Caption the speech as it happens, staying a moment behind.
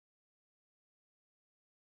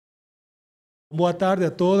Boa tarde a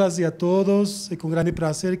todas e a todos. É com grande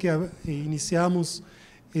prazer que iniciamos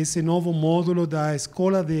esse novo módulo da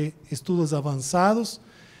Escola de Estudos Avançados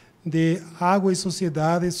de Água e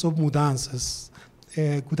Sociedade sob Mudanças.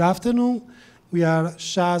 Good afternoon. We are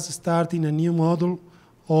just starting a new module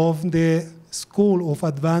of the School of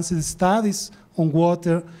Advanced Studies on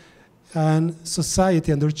Water and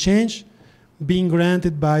Society Under Change, being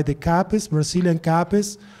granted by the CAPES, Brazilian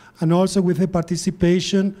CAPES, and also with the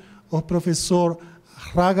participation of Professor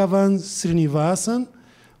Raghavan Srinivasan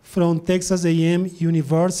from Texas A&M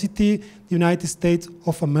University, United States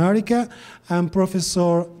of America, and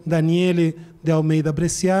Professor Daniele de Almeida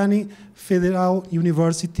Bresciani, Federal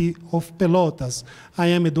University of Pelotas. I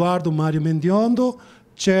am Eduardo Mario Mendiondo,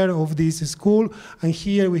 chair of this school, and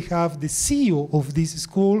here we have the CEO of this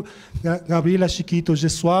school, Gabriela Chiquito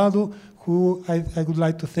Gesualdo, who I would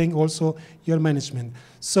like to thank also your management.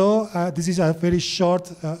 So this is a very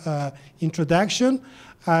short introduction.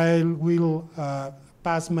 I will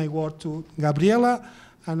pass my word to Gabriela,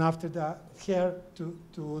 and after that, here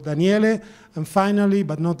to Daniele, and finally,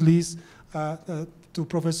 but not least, to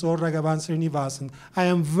Professor Raghavan Srinivasan. I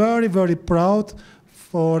am very, very proud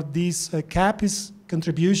for this CAPES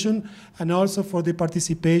contribution, and also for the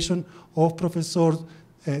participation of Professor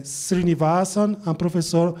Srinivasan and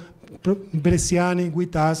Professor Bresciani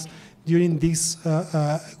with us during this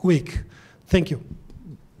week. Thank you.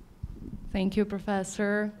 Thank you,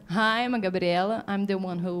 Professor. Hi, I'm Gabriela. I'm the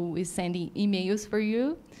one who is sending emails for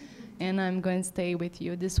you, and I'm going to stay with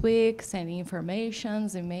you this week, sending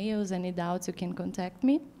informations, emails, any doubts, you can contact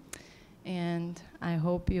me. And I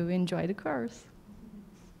hope you enjoy the course.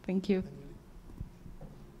 Thank you.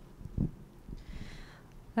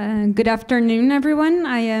 Good afternoon, everyone.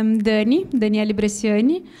 I am Daniele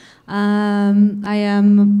Bresciani. I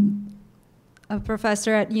am a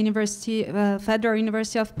professor at Federal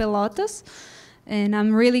University of Pelotas, and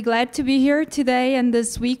I'm really glad to be here today and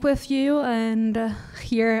this week with you. And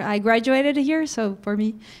here, I graduated here, so for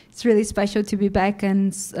me, it's really special to be back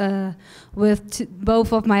and with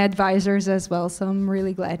both of my advisors as well. So I'm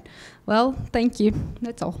really glad. Well, thank you.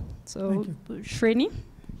 That's all. So, Srini.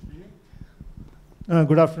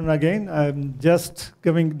 Good afternoon again. I'm just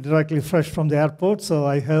coming directly fresh from the airport, so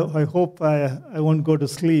I hope I won't go to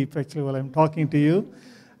sleep actually while I'm talking to you.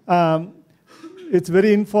 It's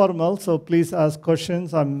very informal, so please ask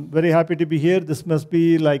questions. I'm very happy to be here. This must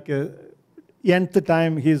be like a nth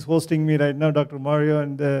time he's hosting me right now, Dr. Mario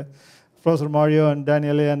and Professor Mario and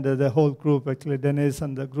Daniele and the whole group, actually, Denise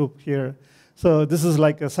and the group here. So this is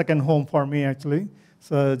like a second home for me, actually.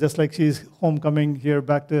 So just like she's homecoming here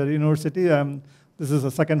back to the university, this is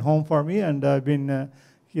a second home for me, and I've been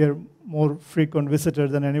here more frequent visitor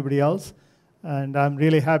than anybody else. And I'm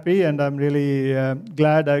really happy, and I'm really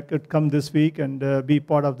glad I could come this week and be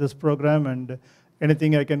part of this program. And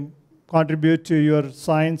anything I can contribute to your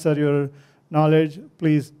science or your knowledge,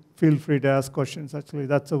 please feel free to ask questions. Actually,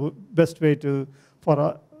 that's the best way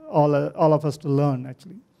for all of us to learn,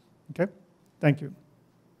 actually. Okay? Thank you.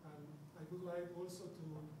 I would like also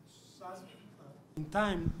in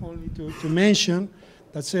time only to mention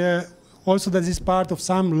that also that is part of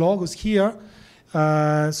some logos here.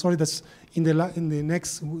 Sorry, that's in the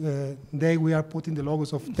next day we are putting the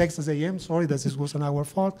logos of Texas A&M. Sorry, that this was on our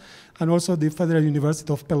fault, and also the Federal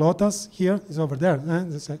University of Pelotas here is over there.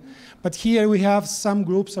 But here we have some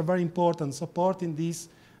groups are very important supporting these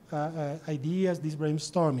ideas, this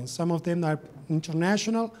brainstorming. Some of them are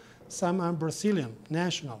international, some are Brazilian,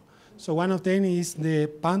 national. So one of them is the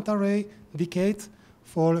Panta Ray Decade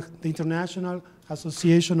for the International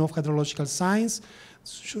Association of Hydrological Science.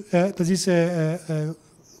 This is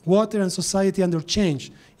Water and Society Under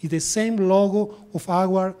Change. It's the same logo of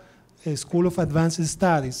our School of Advanced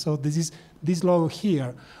Studies. So this is this logo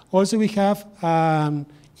here. Also, we have an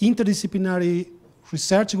interdisciplinary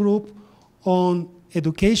research group on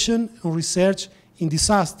education and research in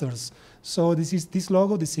disasters. So this is this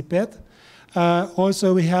logo, the CEPED.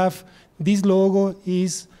 Also, we have this logo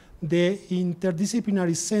is the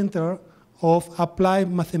Interdisciplinary Center of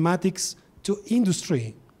Applied Mathematics to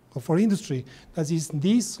Industry, or for industry. That is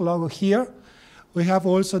this logo here. We have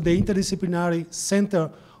also the Interdisciplinary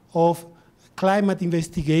Center of Climate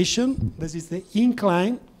Investigation. This is the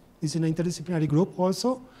INCLINE. This is an interdisciplinary group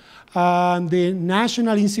also. The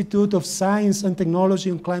National Institute of Science and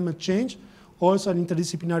Technology on Climate Change, also an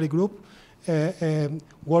interdisciplinary group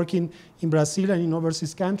working in Brazil and in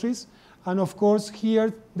overseas countries. And of course,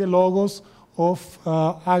 here the logos of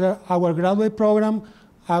our graduate program,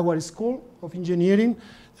 our School of Engineering,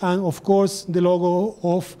 and of course the logo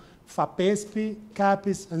of FAPESP,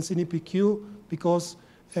 CAPES, and CNPq, because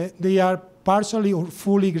they are partially or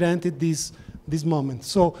fully granted this this moment.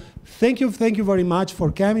 So thank you very much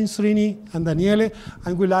for coming, Srini and Daniele,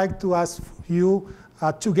 and we'd like to ask you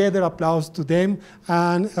together applause to them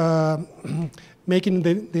and making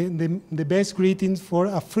the best greetings for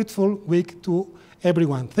a fruitful week to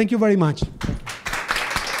everyone. Thank you very much.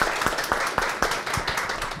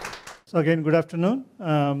 So again, good afternoon.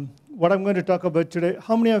 What I'm going to talk about today,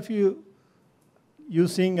 how many of you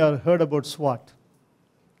using or heard about SWAT?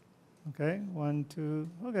 Okay, 1, 2,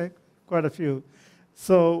 okay, quite a few.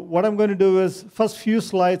 So what I'm going to do is, first few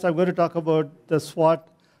slides, I'm going to talk about the SWAT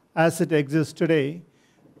as it exists today.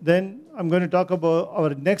 Then I'm going to talk about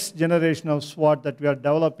our next generation of SWAT that we are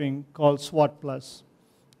developing called SWAT Plus.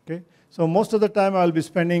 Okay? So most of the time I'll be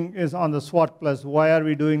spending is on the SWAT Plus. Why are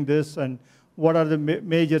we doing this, and what are the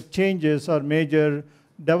major changes or major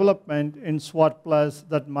development in SWAT Plus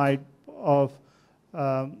that might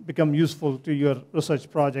become useful to your research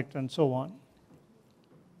project and so on.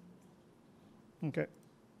 Okay.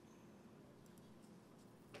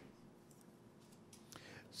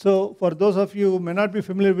 So for those of you who may not be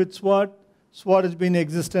familiar with SWAT, SWAT has been in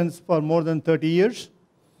existence for more than 30 years.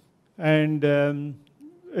 And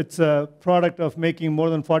it's a product of making more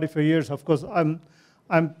than 45 years. Of course,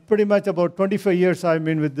 I'm pretty much about 25 years I've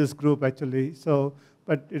been with this group, actually. So,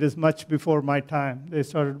 but it is much before my time. They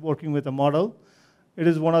started working with a model. It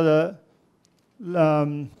is one of the,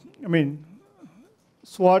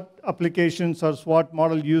 SWAT applications or SWAT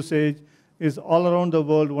model usage is all around the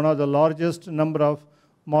world, one of the largest number of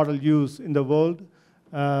model use in the world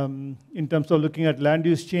in terms of looking at land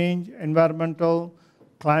use change, environmental,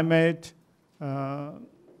 climate,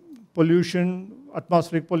 pollution,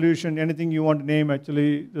 atmospheric pollution, anything you want to name,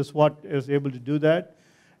 actually, the SWAT is able to do that.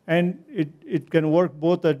 And it can work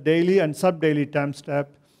both at daily and sub-daily time step.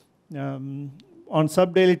 On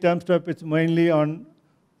sub-daily time step, it's mainly on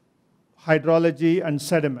hydrology and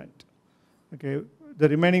sediment. Okay, the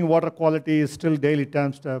remaining water quality is still daily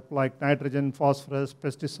time step, like nitrogen, phosphorus,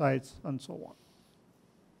 pesticides, and so on.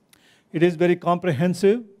 It is very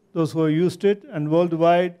comprehensive, those who have used it, and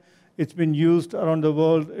worldwide, it's been used around the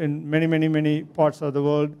world in many, many, many parts of the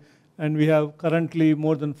world. And we have currently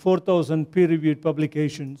more than 4,000 peer-reviewed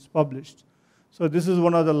publications published. So this is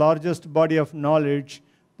one of the largest body of knowledge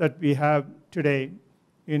that we have today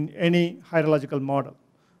in any hydrological model.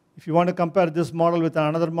 If you want to compare this model with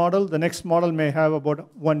another model, the next model may have about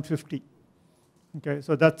 150. Okay,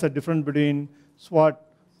 so that's a difference between SWAT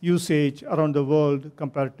usage around the world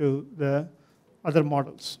compared to the other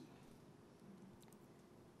models.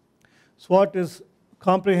 SWAT is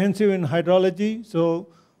comprehensive in hydrology, so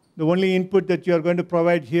the only input that you are going to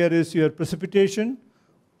provide here is your precipitation,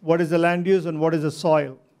 what is the land use, and what is the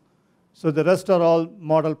soil. So the rest are all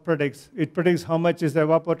model predicts. It predicts how much is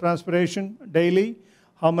evapotranspiration daily,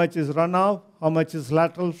 how much is runoff, how much is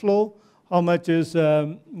lateral flow, how much is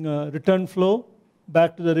return flow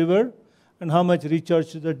back to the river, and how much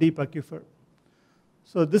recharge to the deep aquifer.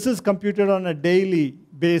 So this is computed on a daily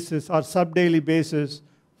basis or sub-daily basis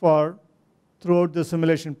for throughout the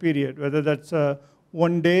simulation period, whether that's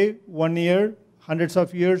 1 day, 1 year, hundreds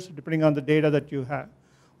of years, depending on the data that you have,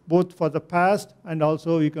 both for the past and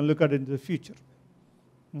also you can look at it in the future.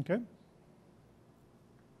 Okay?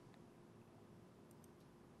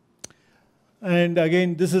 And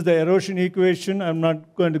again, this is the erosion equation. I'm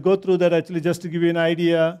not going to go through that, actually, just to give you an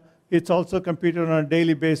idea. It's also computed on a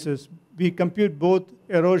daily basis. We compute both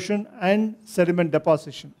erosion and sediment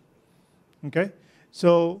deposition. Okay?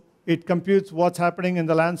 So it computes what's happening in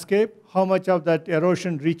the landscape, how much of that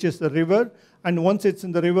erosion reaches the river, and once it's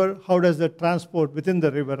in the river, how does that transport within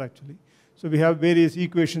the river, actually. So we have various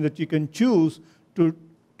equations that you can choose to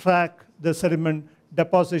track the sediment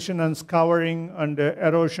deposition and scouring and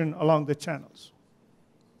erosion along the channels.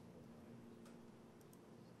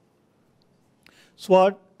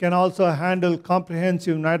 SWAT can also handle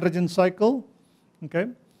comprehensive nitrogen cycle. Okay?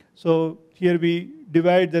 So here we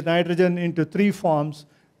divide the nitrogen into 3 forms: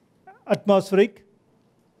 atmospheric,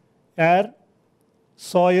 air,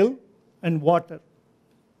 soil, and water.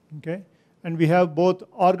 Okay? And we have both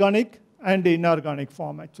organic and inorganic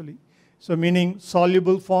form, actually. So meaning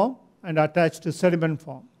soluble form and attached to sediment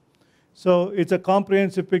form. So it's a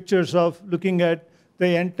comprehensive picture of looking at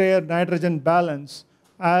the entire nitrogen balance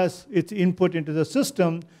as its input into the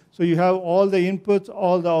system. So you have all the inputs,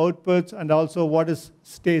 all the outputs, and also what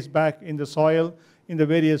stays back in the soil in the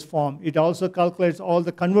various form. It also calculates all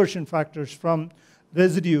the conversion factors from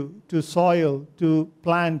residue to soil to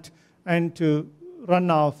plant and to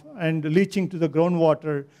runoff and leaching to the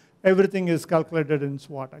groundwater. Everything is calculated in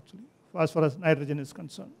SWAT, actually, as far as nitrogen is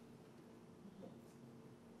concerned.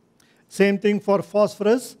 Same thing for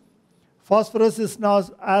phosphorus. Phosphorus is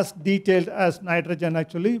not as detailed as nitrogen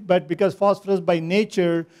actually, but because phosphorus by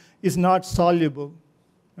nature is not soluble,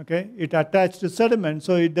 okay? It attached to sediment,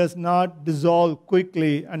 so it does not dissolve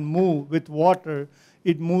quickly and move with water.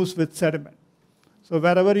 It moves with sediment. So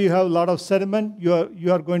wherever you have a lot of sediment, you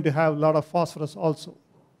are going to have a lot of phosphorus also,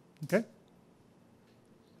 okay?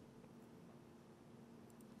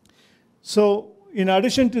 So in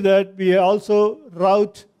addition to that, we also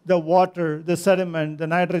route the water, the sediment, the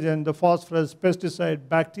nitrogen, the phosphorus, pesticide,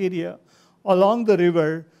 bacteria along the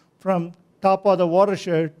river from top of the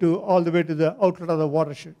watershed to all the way to the outlet of the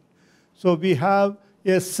watershed. So we have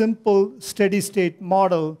a simple steady state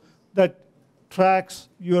model that tracks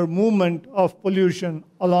your movement of pollution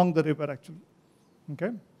along the river actually, okay?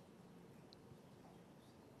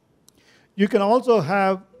 You can also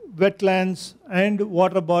have wetlands and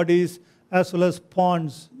water bodies as well as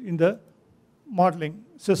ponds in the modeling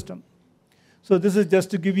system. So this is just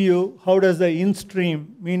to give you how does the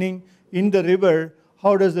in-stream, meaning in the river,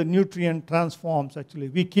 how does the nutrient transforms actually.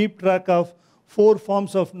 We keep track of 4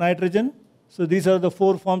 forms of nitrogen. So these are the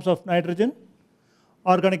 4 forms of nitrogen: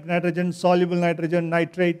 organic nitrogen, soluble nitrogen,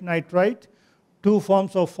 nitrate, nitrite. 2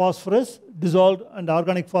 forms of phosphorus, dissolved and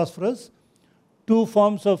organic phosphorus. 2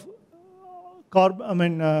 forms of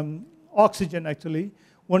oxygen actually.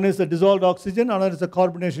 One is the dissolved oxygen, another is the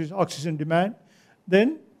carbonaceous oxygen demand.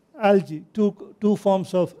 Then algae, two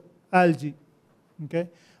forms of algae, okay?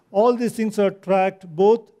 All these things are tracked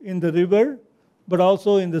both in the river, but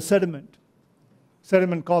also in the sediment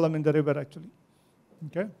column in the river actually,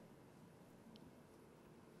 okay?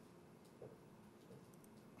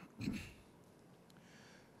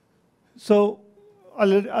 So I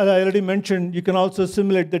already mentioned you can also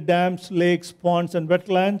simulate the dams, lakes, ponds, and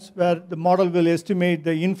wetlands, where the model will estimate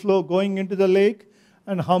the inflow going into the lake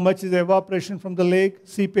and how much is the evaporation from the lake,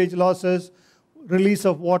 seepage losses, release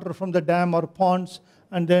of water from the dam or ponds,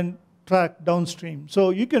 and then track downstream. So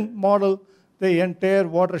you can model the entire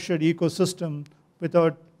watershed ecosystem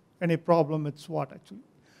without any problem with SWAT actually.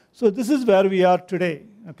 So this is where we are today,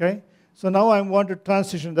 okay? So now I want to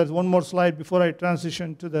transition. There's one more slide before I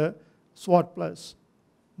transition to the SWAT Plus,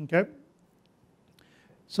 okay?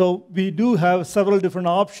 So we do have several different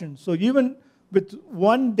options. So even with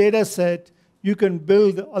one data set, you can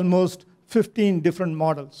build almost 15 different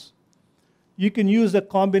models. You can use a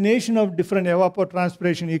combination of different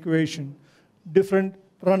evapotranspiration equation, different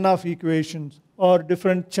runoff equations, or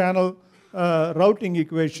different channel routing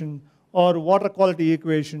equation, or water quality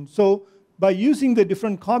equation. So by using the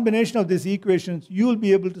different combination of these equations, you will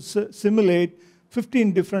be able to simulate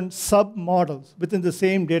 15 different sub-models within the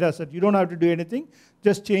same data set. You don't have to do anything.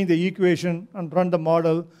 Just change the equation and run the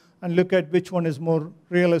model and look at which one is more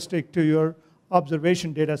realistic to your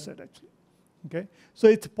observation data set actually, okay? So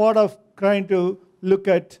it's part of trying to look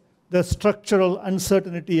at the structural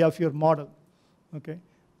uncertainty of your model, okay?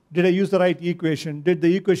 Did I use the right equation? Did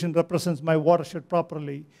the equation represent my watershed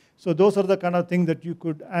properly? So those are the kind of things that you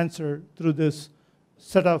could answer through this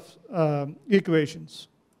set of equations,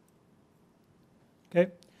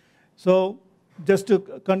 okay? So just to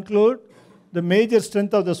conclude, the major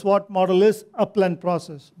strength of the SWAT model is upland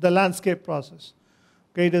process, the landscape process.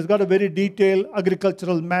 Okay, it has got a very detailed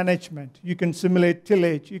agricultural management. You can simulate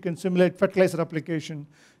tillage, you can simulate fertilizer application,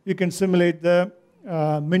 you can simulate the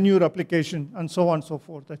manure application, and so on and so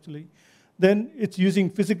forth, actually. Then it's using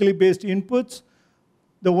physically based inputs.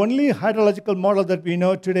 The only hydrological model that we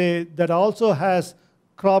know today that also has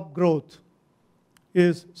crop growth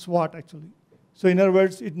is SWAT, actually. So in other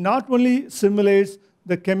words, it not only simulates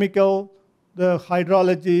the chemical, the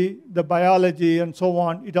hydrology, the biology, and so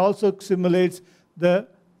on, it also simulates the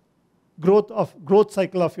growth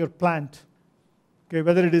cycle of your plant, okay,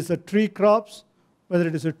 whether it is a tree crops, whether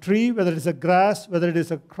it is a tree, whether it is a grass, whether it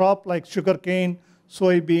is a crop like sugarcane,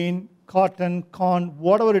 soybean, cotton, corn,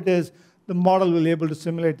 whatever it is, the model will be able to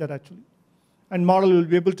simulate that actually. And model will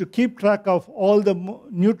be able to keep track of all the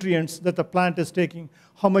nutrients that the plant is taking,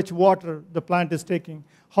 how much water the plant is taking,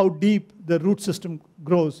 how deep the root system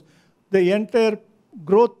grows. The entire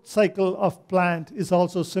growth cycle of plant is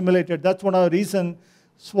also simulated. That's one of the reasons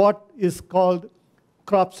SWAT is called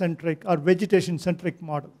crop-centric or vegetation-centric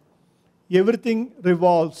model. Everything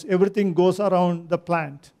revolves, everything goes around the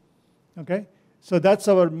plant, okay? So that's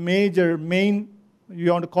our main,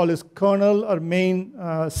 you want to call it kernel or main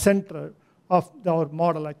center of our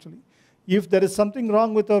model actually. If there is something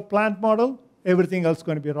wrong with our plant model, everything else is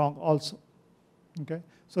going to be wrong also, okay?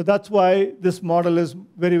 So that's why this model is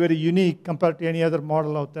very, very unique compared to any other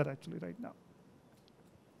model out there actually right now.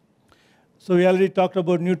 So we already talked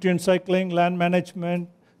about nutrient cycling, land management.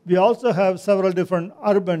 We also have several different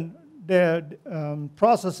urban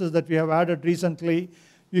processes that we have added recently.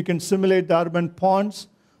 You can simulate the urban ponds,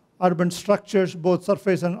 urban structures, both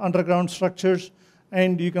surface and underground structures,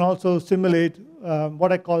 and you can also simulate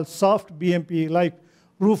what I call soft BMP, like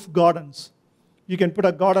roof gardens. You can put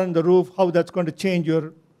a garden on the roof, how that's going to change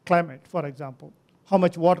your climate, for example, how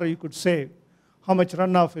much water you could save, how much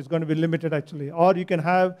runoff is going to be limited, actually. Or you can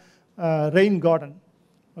have a rain garden,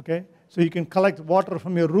 okay? So you can collect water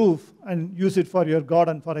from your roof and use it for your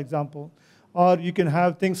garden, for example. Or you can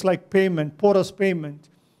have things like pavement, porous pavement.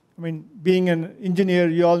 I mean, being an engineer,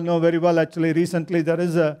 you all know very well, actually, recently there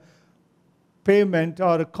is a pavement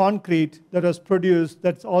or a concrete that was produced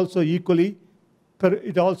that's also equally,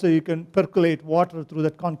 you can percolate water through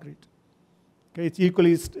that concrete. Okay, it's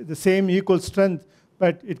equally the same equal strength,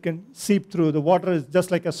 but it can seep through. The water is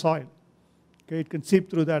just like a soil. Okay, it can seep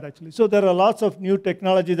through that, actually. So there are lots of new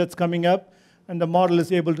technology that's coming up, and the model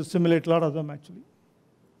is able to simulate a lot of them, actually.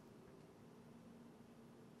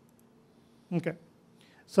 Okay.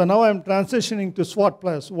 So now I'm transitioning to SWAT+.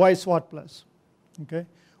 Why SWAT+? Okay.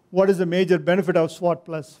 What is the major benefit of SWAT+,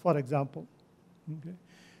 for example? Okay.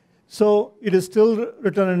 So it is still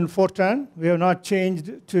written in Fortran. We have not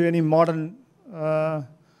changed to any modern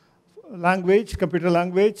language, computer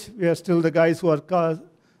language. We are still the guys who are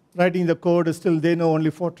writing the code, still they know only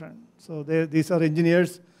Fortran. So these are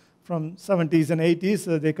engineers from 70s and 80s,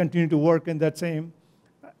 so they continue to work in that same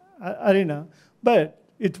arena. But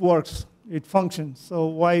it works, it functions, so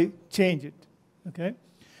why change it, okay?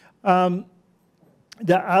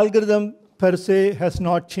 The algorithm per se has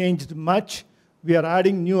not changed much. We are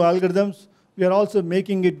adding new algorithms. We are also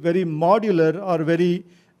making it very modular or very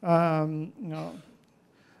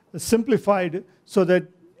simplified so that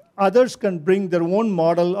others can bring their own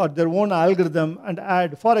model or their own algorithm and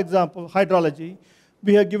add. For example, hydrology,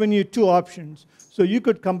 we have given you two options. So you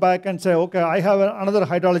could come back and say, okay, I have another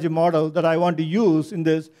hydrology model that I want to use in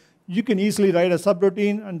this. You can easily write a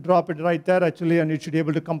subroutine and drop it right there, actually, and it should be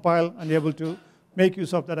able to compile and able to make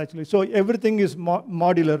use of that, actually. So everything is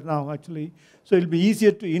modular now, actually. So it'll be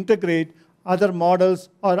easier to integrate other models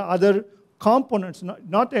or other components,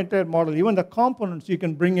 not the entire model, even the components you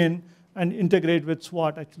can bring in and integrate with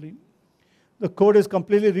SWAT, actually. The code is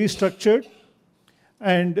completely restructured.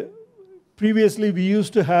 And previously, we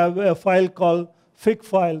used to have a file called fig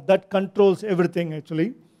file that controls everything,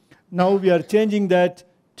 actually. Now we are changing that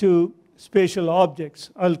to spatial objects.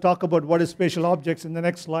 I'll talk about what is spatial objects in the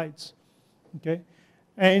next slides. Okay?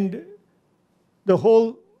 And the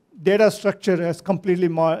whole data structure has completely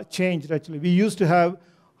changed, actually. We used to have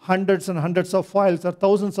hundreds and hundreds of files or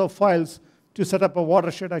thousands of files to set up a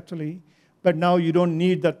watershed, actually. But now you don't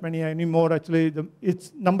need that many anymore, actually.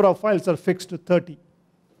 Its number of files are fixed to 30,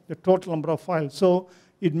 the total number of files. So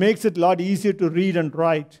it makes it a lot easier to read and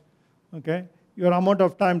write, okay? Your amount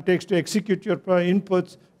of time it takes to execute your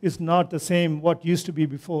inputs is not the same what used to be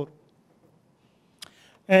before.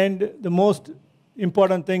 And the most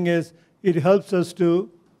important thing is it helps us to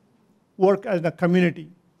work as a community.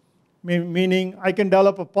 Meaning I can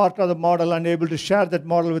develop a part of the model and able to share that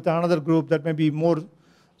model with another group that may be more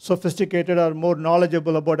sophisticated or more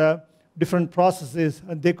knowledgeable about different processes,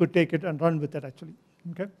 and they could take it and run with it, actually.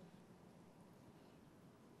 Okay?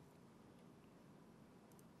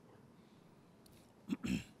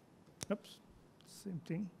 Oops, same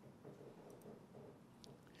thing.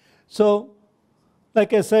 So,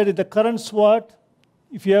 like I said, in the current SWAT,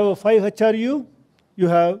 if you have a 5 HRU, you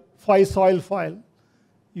have 5 soil file.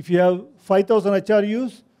 If you have 5,000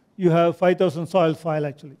 HRUs, you have 5,000 soil file,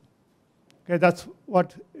 actually. Okay, that's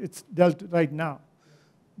what it's dealt right now.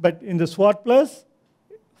 But in the SWAT+,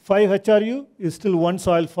 5 HRU is still 1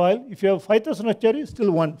 soil file. If you have 5,000 HRU,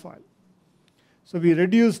 still 1 file. So we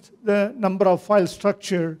reduced the number of file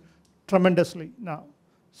structure tremendously now.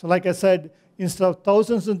 So like I said, instead of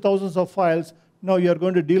thousands and thousands of files, now you're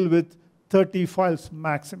going to deal with 30 files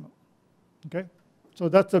maximum. Okay? So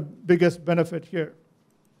that's the biggest benefit here.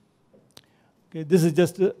 Okay, this is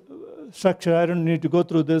just a structure. I don't need to go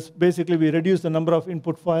through this. Basically, we reduce the number of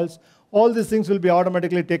input files. All these things will be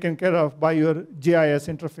automatically taken care of by your GIS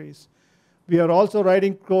interface. We are also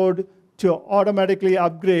writing code to automatically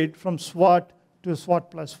upgrade from SWAT to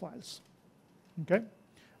SWAT+ files. Okay?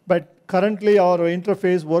 But currently, our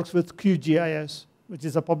interface works with QGIS, which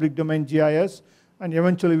is a public domain GIS. And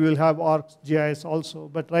eventually, we will have ArcGIS also.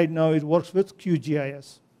 But right now, it works with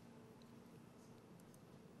QGIS.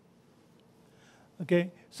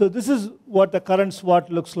 Okay, so this is what the current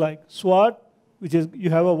SWAT looks like. SWAT, which is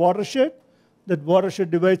you have a watershed. That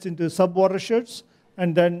watershed divides into sub-watersheds,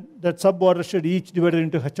 and then that sub-watershed each divided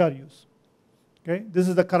into HRUs. Okay, this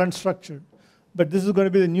is the current structure. but this is going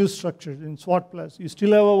to be the new structure in SWAT+. You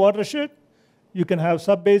still have a watershed. You can have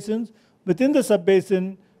subbasins. Within the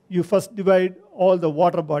subbasin, you first divide all the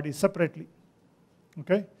water bodies separately.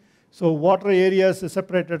 Okay? So water areas are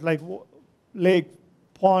separated like lake,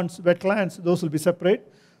 ponds, wetlands, those will be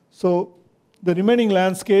separate. So the remaining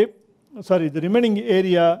the remaining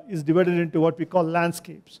area is divided into what we call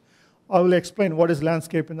landscapes. I will explain what is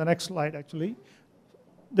landscape in the next slide, actually.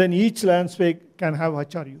 Then each landscape can have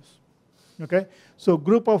HRUs. Okay? So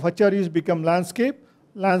group of HRUs become landscape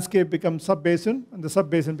becomes subbasin, and the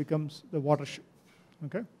subbasin becomes the watershed.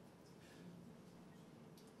 Okay?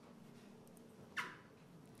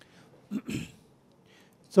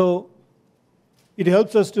 So it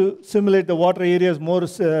helps us to simulate the water areas more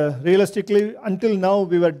realistically. Until now,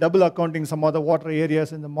 we were double accounting some of the water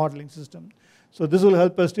areas in the modeling system. So this will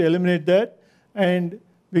help us to eliminate that. And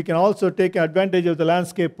we can also take advantage of the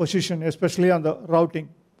landscape position, especially on the routing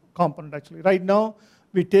component, actually. Right now,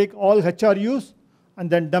 we take all HRUs and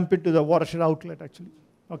then dump it to the watershed outlet, actually,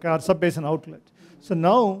 okay, or subbasin outlet. So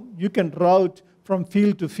now you can route from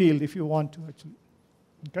field to field if you want to, actually.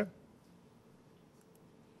 Okay?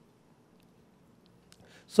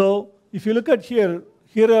 So if you look at here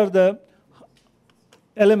are the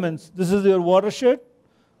elements. This is your watershed.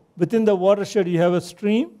 Within the watershed, you have a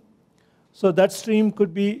stream. So that stream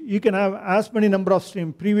could be, you can have as many number of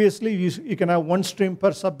streams. Previously, you can have one stream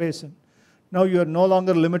per subbasin. Now you are no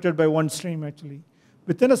longer limited by one stream, actually.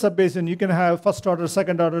 Within a subbasin, you can have first order,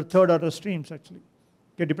 second order, third order streams, actually,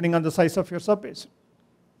 okay, depending on the size of your subbasin.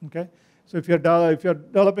 Okay? So if you're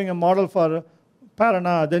developing a model for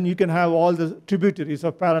Parana, then you can have all the tributaries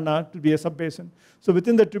of Parana to be a subbasin. So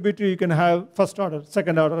within the tributary, you can have first order,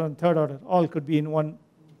 second order, and third order. All could be in one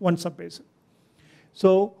subbasin.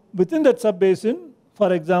 So within that subbasin,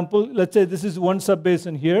 for example, let's say this is one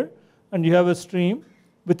subbasin here, and you have a stream.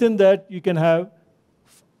 Within that, you can have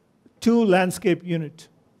two landscape units.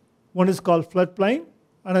 One is called floodplain,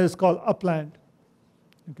 another is called upland.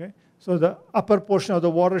 Okay? So the upper portion of the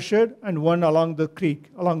watershed and one along the creek,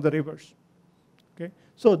 along the rivers. Okay?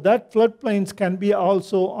 So that floodplains can be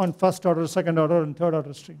also on first order, second order, and third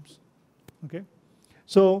order streams. Okay?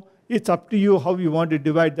 So it's up to you how you want to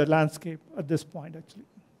divide the landscape at this point, actually.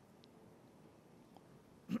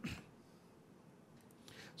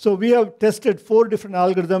 So we have tested 4 different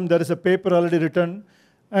algorithms. There is a paper already written,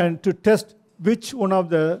 and to test which one of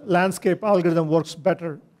the landscape algorithm works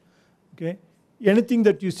better. Okay? Anything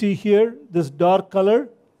that you see here, this dark color,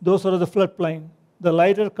 those are the floodplain. The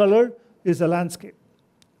lighter color is the landscape,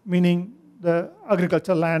 meaning the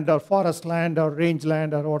agricultural land or forest land or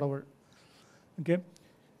rangeland or whatever. Okay?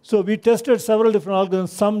 So we tested several different algorithms.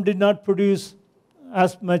 Some did not produce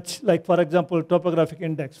as much, like, for example, topographic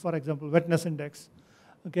index, for example, wetness index.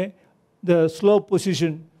 Okay? The slope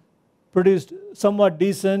position produced somewhat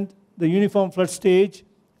decent, the uniform flood stage,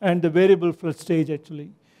 and the variable flood stage,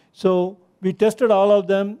 actually. So we tested all of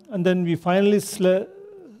them, and then we finally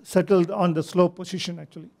settled on the slope position,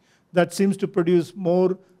 actually. That seems to produce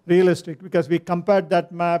more realistic, because we compared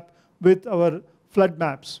that map with our flood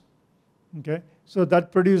maps. Okay? So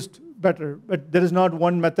that produced better, but there is not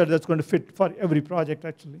one method that's going to fit for every project,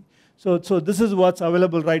 actually. So this is what's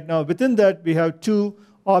available right now. Within that, we have 2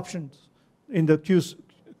 options in the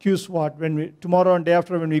Q-SWAT. Tomorrow and day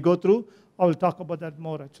after, when we go through, I will talk about that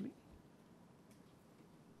more, actually.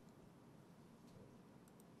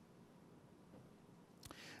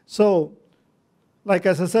 So, like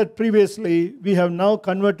as I said previously, we have now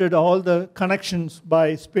converted all the connections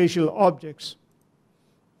by spatial objects.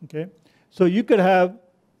 Okay? So you could have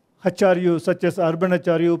HRU, such as urban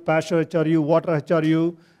HRU, pasture HRU, water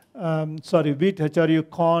HRU, wheat HRU,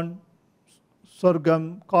 corn,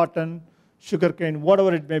 sorghum, cotton, sugarcane,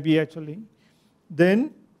 whatever it may be, actually.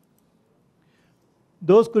 Then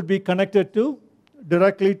those could be connected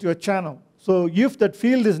directly to a channel. So if that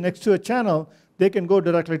field is next to a channel, they can go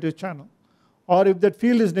directly to a channel. Or if that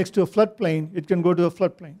field is next to a floodplain, it can go to a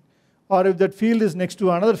floodplain. Or if that field is next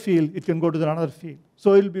to another field, it can go to another field.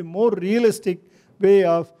 So it will be more realistic way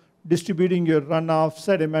of distributing your runoff,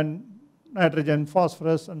 sediment, nitrogen,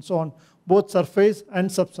 phosphorus, and so on, both surface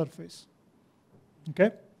and subsurface.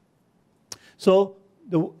 Okay? So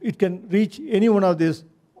it can reach any one of these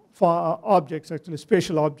objects, actually,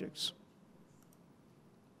 spatial objects.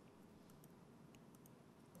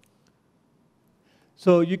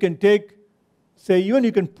 So you can take, say, even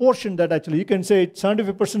you can portion that, actually. You can say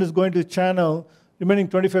 75% is going to the channel, remaining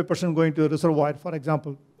 25% going to a reservoir, for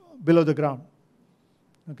example, below the ground.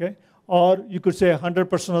 Okay? Or you could say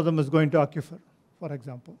 100% of them is going to aquifer, for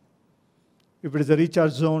example. If it is a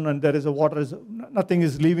recharge zone and there is a water, nothing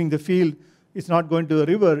is leaving the field, it's not going to the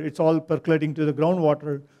river, it's all percolating to the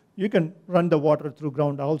groundwater, you can run the water through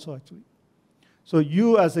ground also actually. So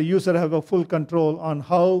you as a user have a full control on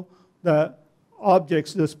how the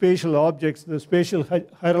objects, the spatial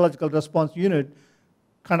hierarchical response unit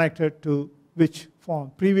connected to which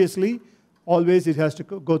form. Previously, always it has to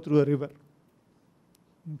go through a river.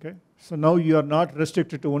 Okay? So now you are not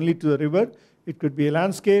restricted to only to the river. It could be a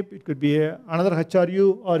landscape, it could be another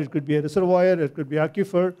HRU, or it could be a reservoir, it could be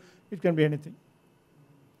aquifer, it can be anything.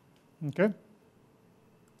 Okay?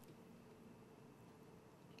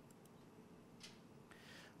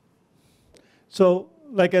 So,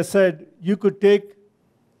 like I said, you could take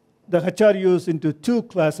the HRUs into two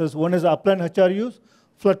classes. One is upland HRUs,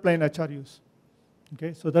 floodplain HRUs.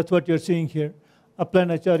 Okay, so that's what you're seeing here.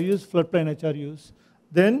 Upland HRUs, floodplain HRUs.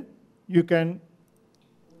 Then you can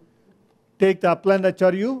take the upland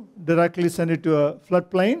HRU, directly send it to a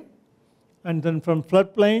floodplain, and then from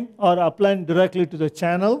floodplain or upland directly to the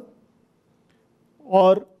channel,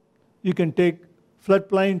 or you can take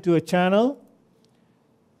floodplain to a channel,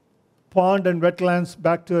 pond and wetlands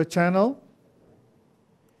back to a channel.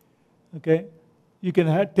 Okay, you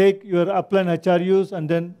can take your upland HRUs and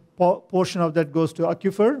then portion of that goes to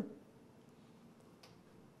aquifer.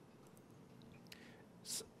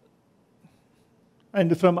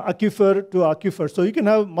 And from aquifer to aquifer. So you can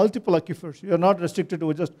have multiple aquifers. You are not restricted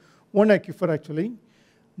to just one aquifer actually.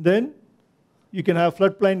 Then you can have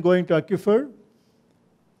floodplain going to aquifer,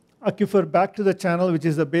 aquifer back to the channel, which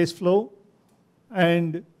is the base flow,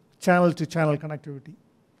 and channel to channel connectivity.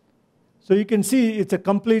 So you can see it's a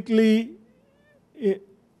completely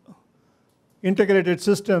integrated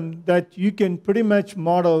system that you can pretty much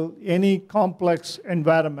model any complex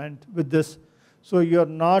environment with this. So you're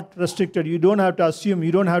not restricted. You don't have to assume,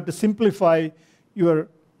 you don't have to simplify your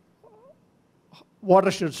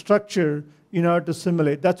watershed structure in order to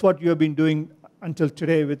simulate. That's what you have been doing until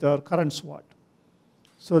today with our current SWAT.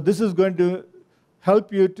 So this is going to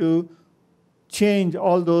help you to change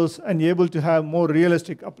all those and be able to have more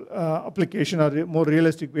realistic application or more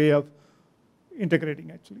realistic way of integrating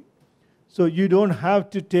actually. So you don't have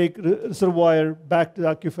to take reservoir back to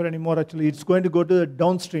the aquifer anymore actually. It's going to go to the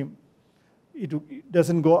downstream. It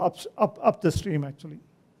doesn't go up the stream actually.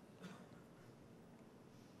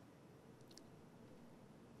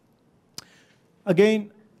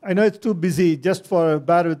 Again, I know it's too busy, just for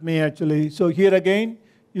bear with me actually. So here again,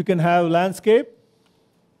 you can have landscape.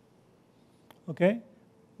 Okay,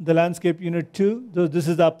 the landscape unit 2. So this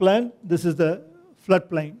is the upland, this is the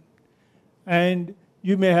floodplain. And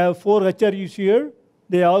you may have 4 HRUs here.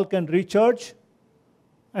 They all can recharge,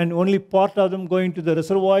 and only part of them going to the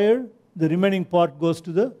reservoir. The remaining part goes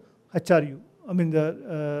to the HRU, I mean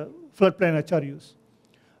the floodplain HRUs.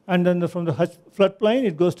 And then from the floodplain,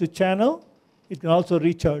 it goes to channel. It can also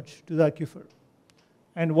recharge to the aquifer.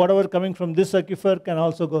 And whatever coming from this aquifer can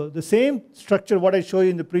also go. The same structure what I showed you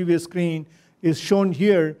in the previous screen is shown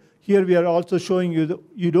here. Here we are also showing you that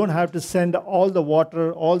you don't have to send all the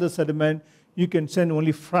water, all the sediment. You can send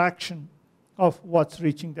only fraction of what's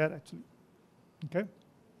reaching there actually. Okay?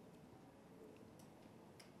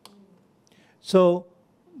 So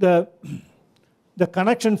the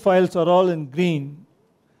connection files are all in green.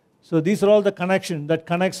 So these are all the connection that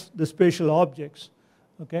connects the spatial objects.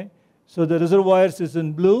 Okay? So the reservoirs is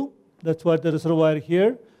in blue. That's what the reservoir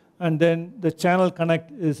here. And then the channel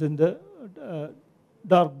connect is in the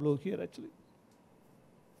dark blue here actually.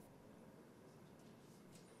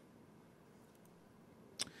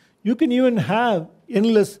 You can even have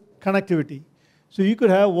endless connectivity. So you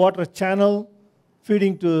could have water channel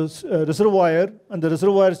feeding to reservoir, and the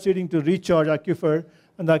reservoir is feeding to recharge aquifer,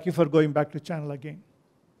 and the aquifer going back to channel again.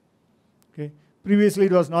 Okay. Previously,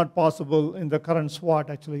 it was not possible in the current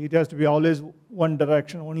SWAT actually. It has to be always one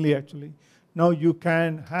direction only actually. Now you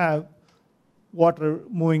can have water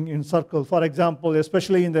moving in circle. For example,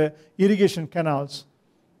 especially in the irrigation canals,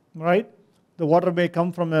 right? The water may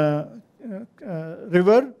come from a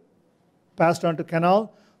river, passed on to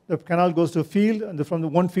canal. The canal goes to a field, and from the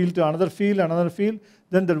one field to another field,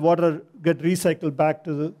 then the water get recycled back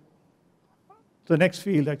to the next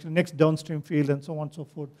field, actually next downstream field, and so on and so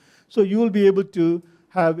forth. So you will be able to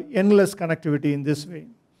have endless connectivity in this way.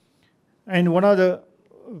 And one of the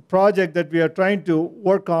projects that we are trying to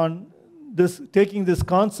work on, taking this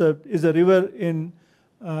concept, is a river in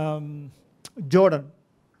Jordan.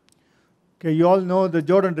 Okay, you all know the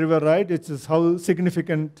Jordan River, right? It's how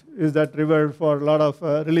significant is that river for a lot of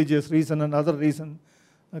religious reason and other reason.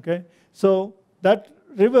 Okay, so that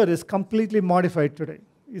river is completely modified today.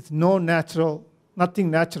 It's nothing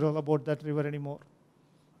natural about that river anymore.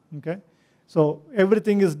 Okay, So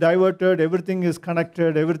everything is diverted, everything is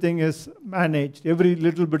connected, everything is managed. Every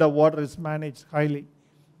little bit of water is managed highly.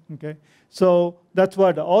 Okay? So that's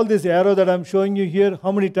what all this arrow that I'm showing you here,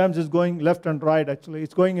 how many times is going left and right actually?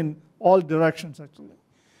 It's going in all directions actually.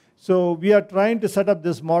 So we are trying to set up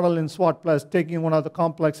this model in SWAT Plus, taking one of the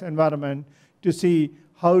complex environment to see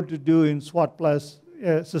how to do in SWAT Plus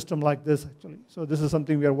a system like this actually. So this is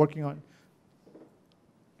something we are working on.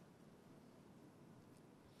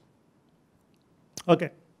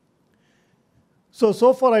 Okay.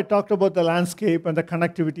 So far I talked about the landscape and the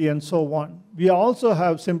connectivity and so on. We also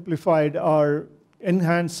have simplified or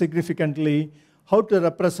enhanced significantly how to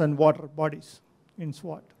represent water bodies in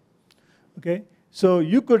SWAT. Okay? So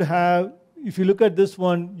you could have, if you look at this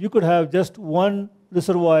one, you could have just one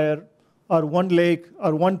reservoir or one lake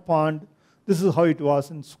or one pond. This is how it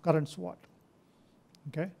was in current SWAT.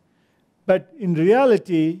 Okay? But in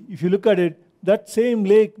reality, if you look at it, that same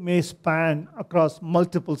lake may span across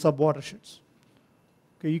multiple sub-watersheds.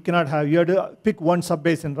 Okay, you cannot have, you have to pick one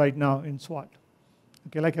sub-basin right now in SWAT.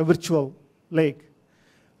 Okay, like a virtual lake.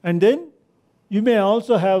 And then you may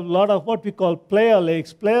also have a lot of what we call playa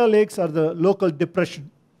lakes. Playa lakes are the local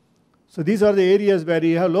depression. So these are the areas where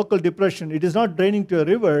you have local depression. It is not draining to a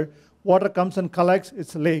river. Water comes and collects,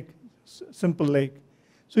 it's a lake, simple lake.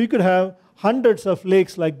 So you could have hundreds of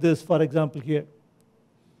lakes like this, for example, here.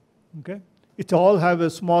 Okay? It all have a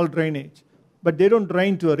small drainage. But they don't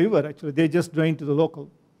drain to a river, actually. They just drain to the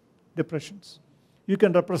local depressions. You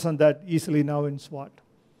can represent that easily now in SWAT.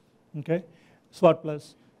 Okay? SWAT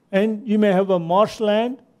Plus. And you may have a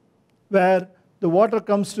marshland where the water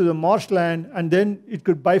comes to the marshland and then it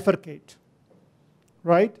could bifurcate.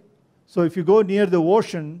 Right? So if you go near the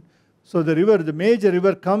ocean, so the river, the major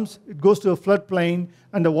river comes, it goes to a floodplain,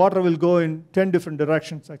 and the water will go in 10 different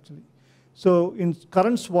directions, actually. So in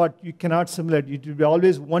current SWAT, you cannot simulate. It will be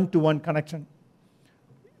always one-to-one connection.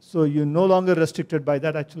 So you're no longer restricted by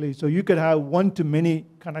that, actually. So you could have one-to-many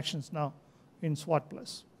connections now in SWAT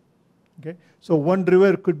Plus. Okay? So one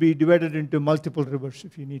river could be divided into multiple rivers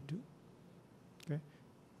if you need to. Okay?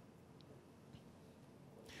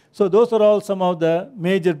 So those are all some of the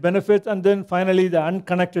major benefits. And then finally, the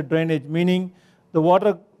unconnected drainage, meaning the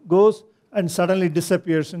water goes and suddenly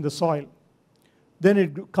disappears in the soil. Then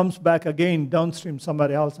it comes back again downstream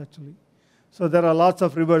somewhere else, actually. So there are lots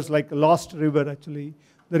of rivers, like Lost River, actually.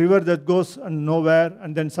 The river that goes nowhere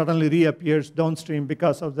and then suddenly reappears downstream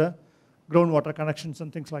because of the groundwater connections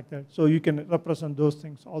and things like that. So you can represent those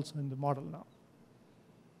things also in the model now.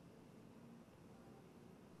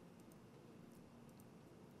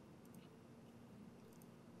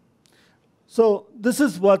 So this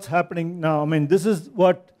is what's happening now. I mean, this is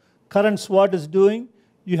what current SWAT is doing.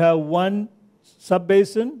 You have one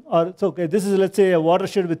sub-basin, or it's okay, this is, let's say, a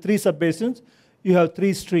watershed with 3 sub-basins. You have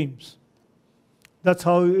 3 streams. That's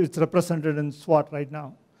how it's represented in SWAT right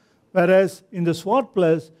now. Whereas in the SWAT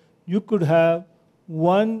Plus, you could have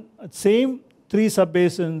one, same 3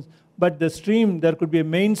 sub-basins, but the stream, there could be a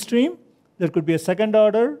main stream, there could be a second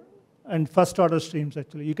order, and first order streams,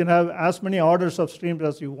 actually. You can have as many orders of streams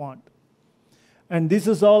as you want. And this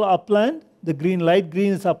is all upland. The green, light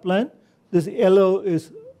green is upland. This yellow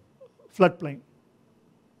is floodplain.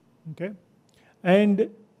 Okay? And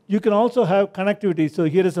you can also have connectivity. So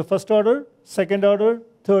here is a first order, second order,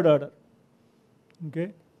 third order.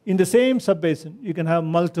 Okay? In the same sub-basin, you can have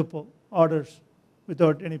multiple orders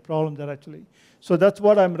without any problem there, actually. So that's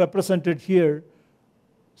what I'm represented here.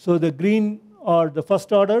 So the green are the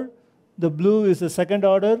first order, the blue is the second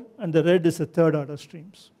order, and the red is the third order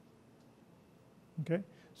streams. Okay?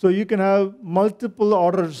 So you can have multiple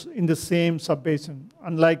orders in the same sub-basin.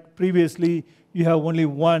 Unlike previously, you have only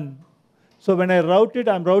one. So when I route it,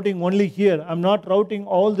 I'm routing only here. I'm not routing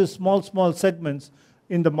all the small segments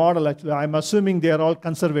in the model, actually. I'm assuming they are all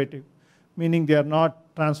conservative, meaning they are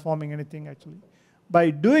not transforming anything, actually. By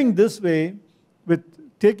doing this way, with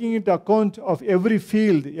taking into account of every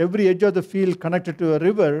field, every edge of the field connected to a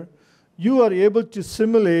river, you are able to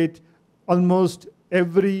simulate almost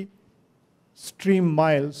every stream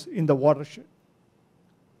miles in the watershed.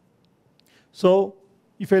 So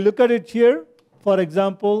if I look at it here, for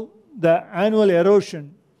example, the annual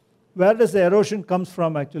erosion, where does the erosion comes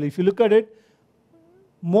from, actually? If you look at it,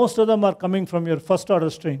 most of them are coming from your first order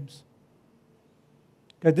streams.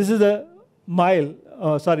 Okay, this is a mile,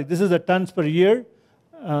 this is the tons per year.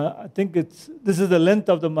 I think this is the length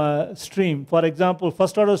of the stream. For example,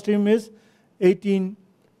 first order stream is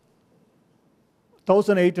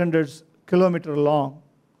 18,800 kilometers long,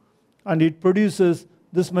 and it produces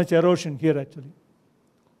this much erosion here, actually.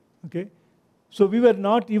 Okay? So we were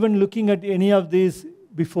not even looking at any of these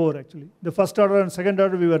before, actually. The first order and second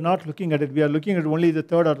order, we were not looking at it. We are looking at only the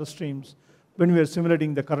third order streams when we are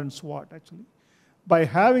simulating the current SWAT, actually. By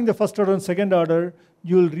having the first order and second order,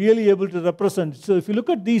 you'll really able to represent. So if you look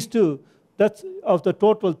at these two, that's of the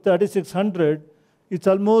total 3,600, it's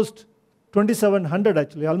almost 2,700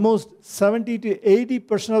 actually. Almost 70 to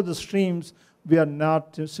 80% of the streams, we are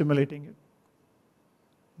not simulating it.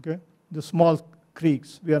 Okay? The small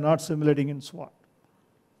creeks, we are not simulating in SWAT.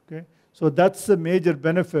 Okay? So that's the major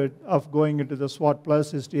benefit of going into the SWAT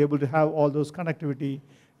Plus, is to be able to have all those connectivity,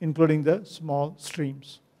 including the small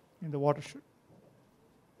streams in the watershed.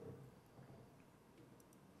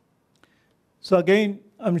 So again,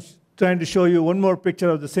 I'm trying to show you one more picture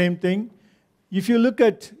of the same thing. If you look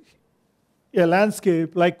at a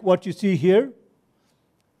landscape like what you see here,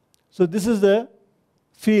 so this is the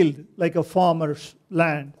field, like a farmer's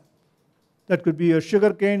land. That could be a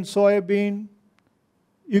sugarcane, soybean,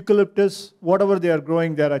 eucalyptus, whatever they are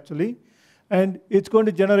growing there actually. And it's going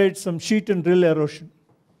to generate some sheet and drill erosion.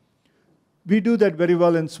 We do that very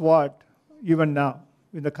well in SWAT, even now,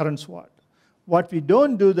 in the current SWAT. What we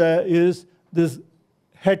don't do there is this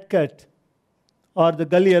head cut or the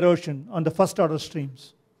gully erosion on the first order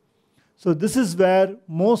streams. So this is where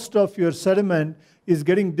most of your sediment is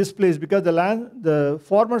getting displaced, because the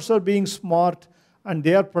farmers are being smart and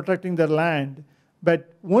they are protecting their land.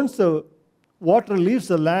 But once the water leaves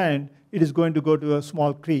the land, it is going to go to a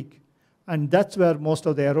small creek. And that's where most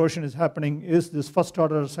of the erosion is happening, is this first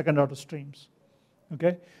order, second order streams.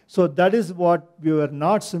 Okay? So that is what we were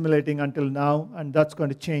not simulating until now, and that's going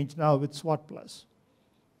to change now with SWAT Plus.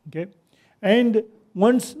 Okay? And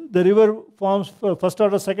once the river forms first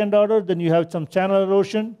order, second order, then you have some channel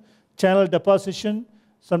erosion, channel deposition.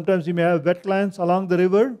 Sometimes you may have wetlands along the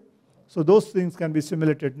river. So those things can be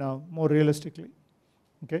simulated now more realistically.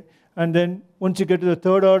 Okay? And then once you get to the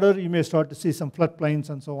third order, you may start to see some floodplains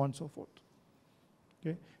and so on and so forth.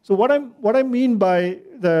 Okay? So what I mean by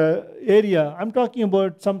the area, I'm talking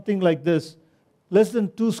about something like this, less than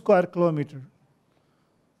 2 square kilometers,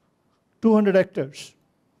 200 hectares.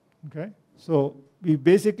 Okay? So we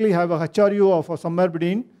basically have a HRU of somewhere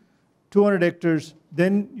between 200 hectares,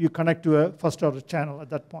 then you connect to a first order channel at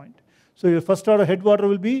that point. So your first order headwater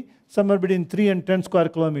will be somewhere between 3 and 10 square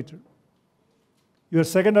kilometers. Your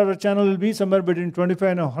second order channel will be somewhere between 25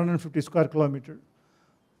 and 150 square kilometers.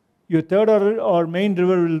 Your third order or main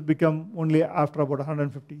river will become only after about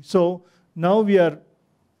 150. So now we are,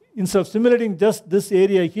 instead of simulating just this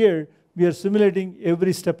area here, we are simulating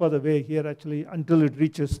every step of the way here actually until it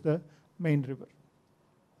reaches the main river.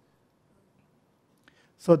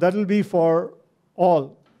 So that will be for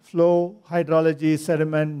all, flow, hydrology,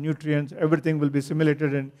 sediment, nutrients, everything will be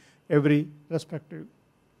simulated in every respective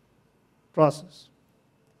process.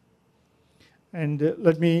 And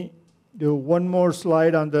let me do one more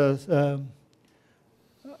slide on the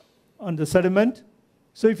sediment.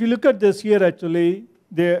 So if you look at this here actually,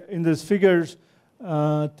 there in these figures,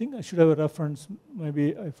 I think I should have a reference.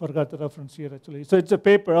 Maybe I forgot the reference here actually. So it's a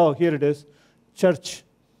paper. Oh, here it is. Church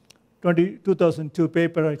 2002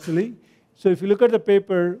 paper actually. So if you look at the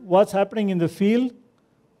paper, what's happening in the field,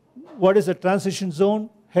 what is the transition zone,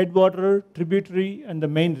 headwater, tributary, and the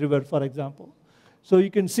main river, for example. So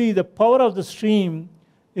you can see the power of the stream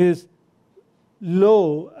is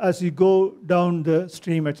low as you go down the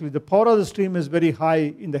stream actually. The power of the stream is very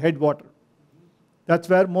high in the headwater. That's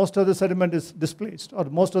where most of the sediment is displaced, or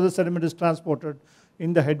most of the sediment is transported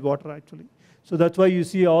in the headwater actually. So that's why you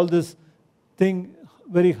see all this thing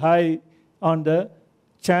very high on the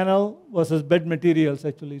channel versus bed materials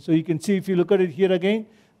actually. So you can see if you look at it here again,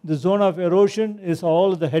 the zone of erosion is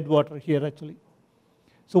all the headwater here actually.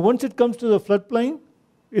 So once it comes to the floodplain,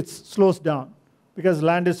 it slows down because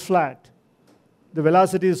land is flat. The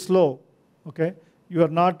velocity is slow. Okay? You are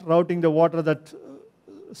not routing the water at that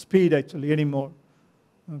speed actually anymore.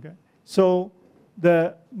 Okay? So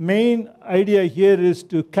the main idea here is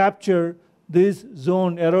to capture this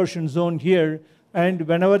zone, erosion zone here, and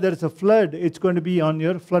whenever there is a flood, it's going to be on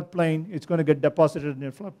your floodplain, it's going to get deposited in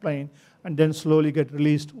your floodplain, and then slowly get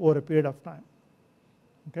released over a period of time.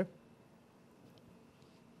 Okay?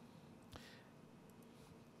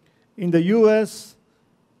 In the US,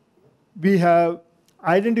 we have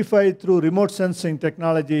identified through remote sensing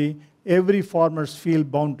technology every farmer's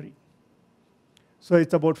field boundary. So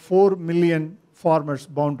it's about 4 million farmers'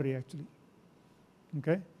 boundary actually.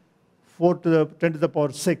 Okay? 4 to the 10 to the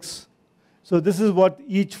power 6. So this is what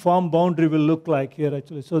each farm boundary will look like here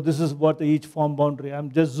actually. So this is what each farm boundary.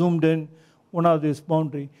 I'm just zoomed in one of these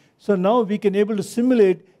boundary. So now we can able to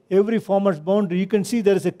simulate every farmer's boundary. You can see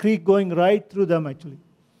there is a creek going right through them actually.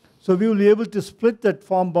 So we will be able to split that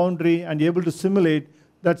farm boundary and be able to simulate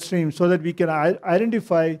that stream so that we can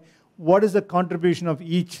identify what is the contribution of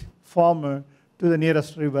each farmer to the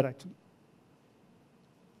nearest river actually.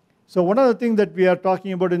 So one of the things that we are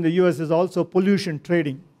talking about in the US is also pollution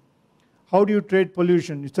trading. How do you trade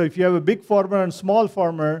pollution? So if you have a big farmer and small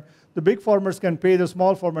farmer, the big farmers can pay the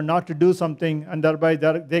small farmer not to do something, and thereby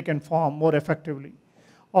they can farm more effectively.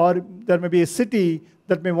 Or there may be a city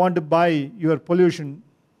that may want to buy your pollution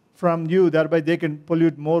from you, thereby they can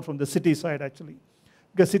pollute more from the city side actually.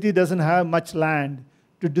 Because city doesn't have much land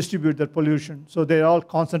to distribute their pollution. So they're all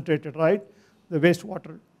concentrated, right? The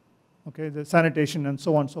wastewater, okay, the sanitation and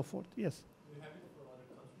so on and so forth. Yes? Do you have it for other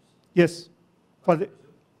countries? Yes.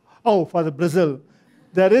 For the Brazil.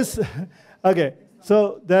 There is, okay.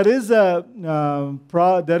 So there is a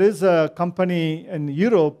company in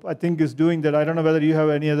Europe, I think, is doing that. I don't know whether you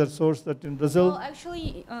have any other source that in Brazil. Well,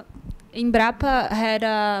 actually, Embrapa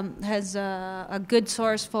has a good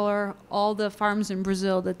source for all the farms in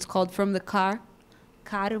Brazil that's called From the Car,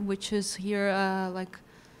 which is here like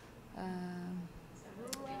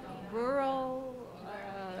rural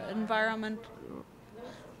environment,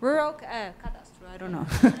 rural cadastro. I don't know.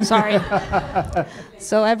 Sorry.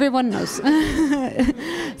 So everyone knows.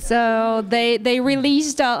 So they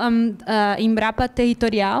released Embrapa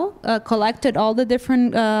Territorial, collected all the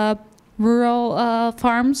different rural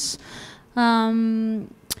farms.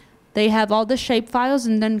 They have all the shape files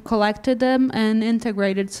and then collected them and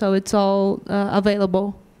integrated, so it's all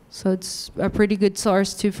available. So it's a pretty good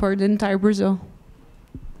source too for the entire Brazil.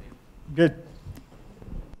 Good.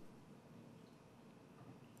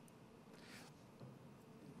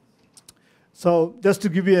 So just to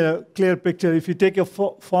give you a clear picture, if you take a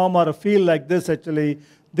farm or a field like this, actually,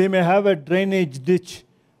 they may have a drainage ditch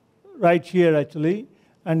right here, actually,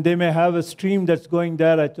 and they may have a stream that's going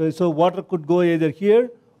there, actually. So water could go either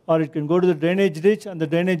here, or it can go to the drainage ditch, and the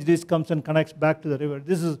drainage ditch comes and connects back to the river.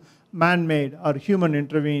 This is man-made or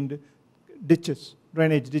human-intervened ditches,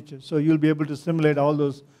 drainage ditches. So you'll be able to simulate all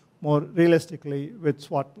those more realistically with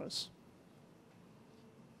SWAT+.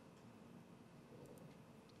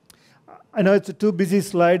 I know it's a too busy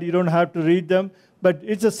slide, you don't have to read them, but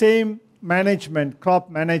it's the same management, crop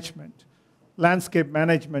management, landscape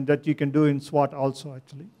management that you can do in SWAT also,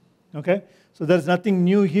 actually. Okay? So there's nothing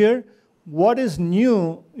new here. What is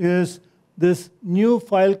new is this new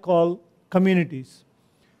file called communities.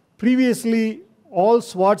 Previously, all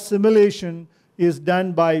SWAT simulation is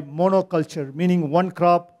done by monoculture, meaning one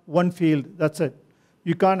crop, one field, that's it.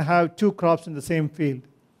 You can't have two crops in the same field.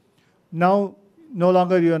 Now, no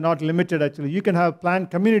longer you are not limited, actually. You can have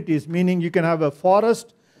plant communities, meaning you can have a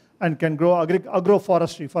forest and can grow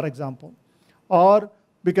agroforestry, for example. Or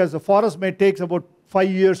because the forest may take about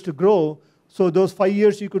 5 years to grow, so those 5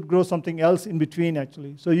 years you could grow something else in between,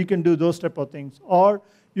 actually. So you can do those type of things. Or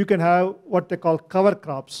you can have what they call cover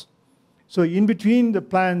crops. So in between the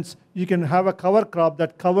plants, you can have a cover crop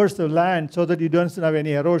that covers the land so that you don't have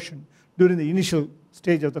any erosion during the initial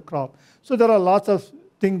stage of the crop. So there are lots of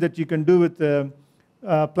things that you can do with the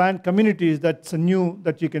plant communities that's new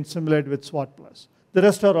that you can simulate with SWAT+. The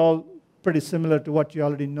rest are all pretty similar to what you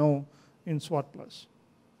already know in SWAT+.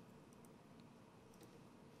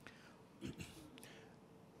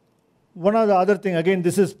 One of the other thing, again,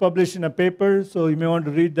 this is published in a paper, so you may want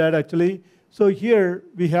to read that actually. So here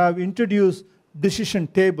we have introduced decision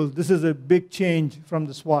tables. This is a big change from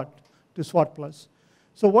the SWAT to SWAT+.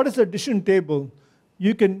 So what is a decision table?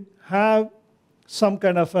 You can have some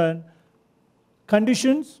kind of a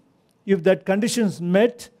conditions. If that conditions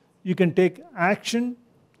met, you can take action.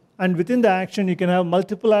 And within the action, you can have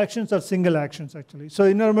multiple actions or single actions, actually. So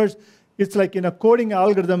in other words, it's like in a coding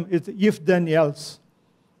algorithm, it's if, then, else.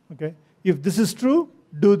 Okay? If this is true,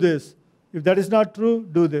 do this. If that is not true,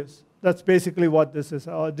 do this. That's basically what this is.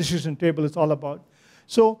 Our decision table is all about.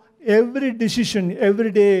 So every decision,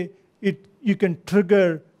 every day, you can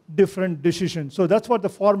trigger different decisions. So that's what the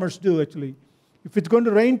farmers do, actually. If it's going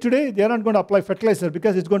to rain today, they're not going to apply fertilizer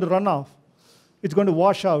because it's going to run off. It's going to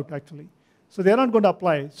wash out, actually. So they're not going to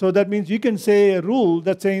apply. So that means you can say a rule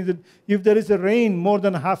that's saying that if there is a rain more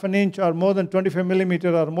than ½ an inch or more than 25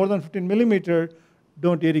 millimeter or more than 15 millimeter,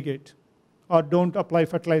 don't irrigate or don't apply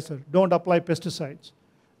fertilizer. Don't apply pesticides.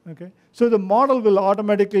 Okay? So the model will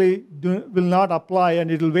automatically will not apply, and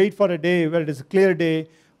it will wait for a day where it is a clear day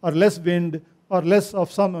or less wind or less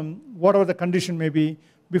of some, whatever the condition may be,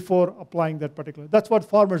 before applying that particular. That's what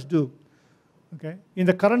farmers do. Okay? In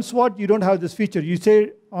the current SWAT, you don't have this feature. You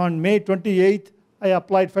say on May 28th, I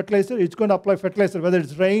applied fertilizer. It's going to apply fertilizer. Whether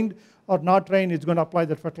it's rained or not rained, it's going to apply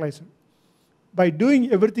that fertilizer. By doing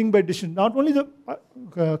everything by decision, not only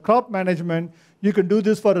the crop management, you can do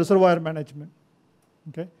this for reservoir management.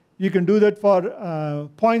 Okay? You can do that for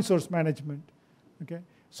point source management. Okay?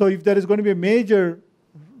 So if there is going to be a major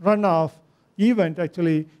runoff event,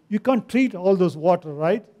 actually, you can't treat all those water,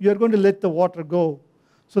 right? You're going to let the water go.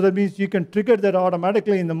 So that means you can trigger that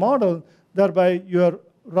automatically in the model, thereby your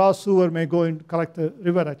raw sewer may go and collect the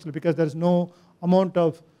river, actually, because there's no amount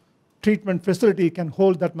of treatment facility can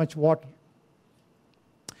hold that much water.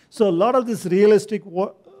 So a lot of this realistic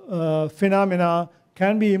phenomena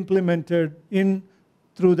can be implemented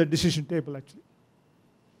through the decision table, actually.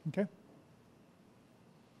 Okay?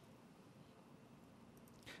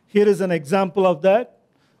 Here is an example of that.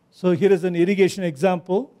 So here is an irrigation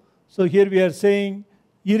example. So here we are saying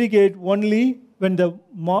irrigate only when the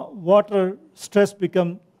water stress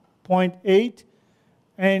becomes 0.8,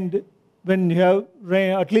 and when you have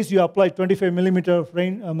rain, at least you apply 25 millimeter of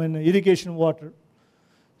rain, irrigation water.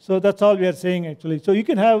 So that's all we are saying, actually. So you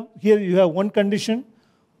can have, here you have one condition,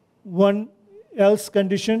 one else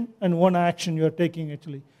condition, and one action you are taking,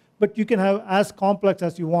 actually. But you can have as complex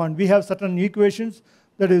as you want. We have certain equations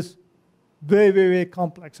that is very, very, very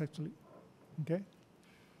complex, actually. Okay?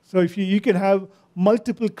 So if you can have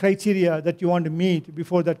multiple criteria that you want to meet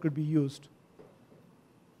before that could be used.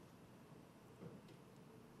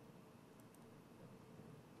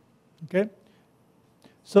 Okay?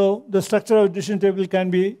 So the structure of the decision table can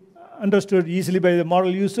be understood easily by the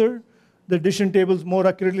model user. The decision tables more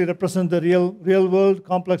accurately represent the real world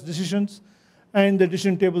complex decisions, and the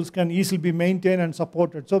decision tables can easily be maintained and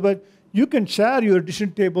supported. So that you can share your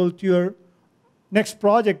decision table to your next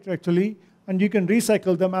project, actually, and you can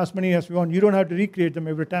recycle them as many as you want. You don't have to recreate them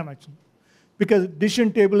every time, actually. Because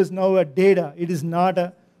decision table is now a data. It is not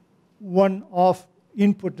a one-off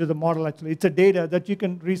input to the model, actually. It's a data that you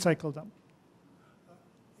can recycle them.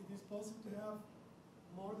 It is possible to have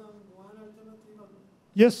more than one alternative?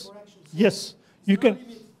 Yes. Yes. You can.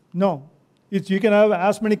 No. You can have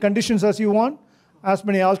as many conditions as you want, as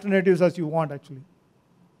many alternatives as you want, actually.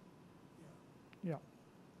 Yeah.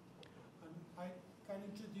 I can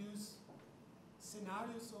introduce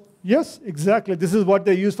scenarios of... Yes, exactly. This is what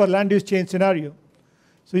they use for land use change scenario.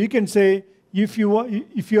 So you can say, if you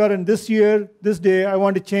are in this year, this day, I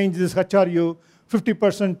want to change this HRU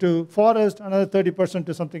 50% to forest, another 30%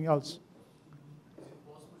 to something else. Is it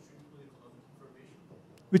possible to include economic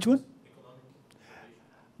information? Which one? Economic information.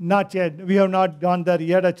 Not yet. We have not gone there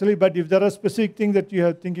yet, actually. But if there are specific things that you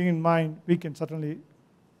have thinking in mind, we can certainly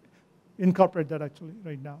incorporate that, actually,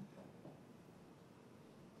 right now.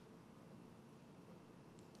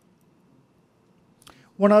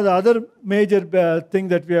 One of the other major thing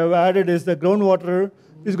that we have added is the groundwater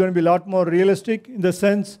is going to be a lot more realistic in the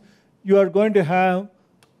sense you are going to have,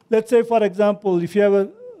 let's say, for example, if you have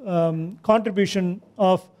a contribution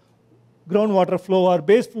of groundwater flow or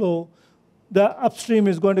base flow, the upstream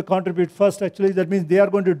is going to contribute first, actually. That means they are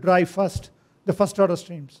going to drive first, the first order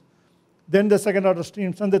streams. Then the second order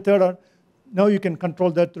streams, and the third order. Now you can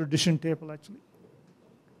control that through decision table, actually.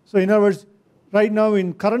 So in other words, right now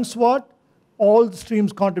in current SWAT, all the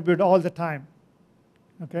streams contribute all the time.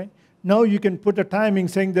 Okay? Now you can put a timing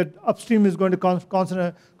saying that upstream is going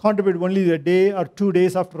to contribute only a day or 2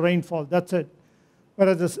 days after rainfall. That's it.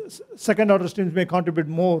 Whereas the second order streams may contribute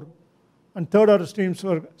more, and third order streams.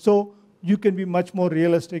 So you can be much more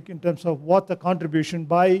realistic in terms of what the contribution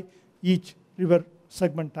by each river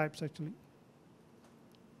segment types, actually.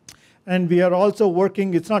 And we are also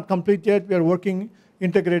working, it's not complete yet, we are working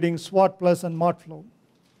integrating SWAT plus and mod flow.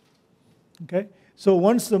 Okay? So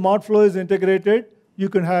once the mod flow is integrated, you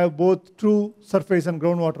can have both true surface and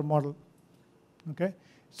groundwater model. Okay?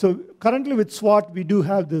 So currently with SWAT, we do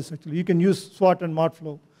have this, actually. You can use SWAT and mod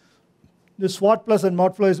flow. The SWAT plus and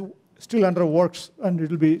mod flow is still under works, and it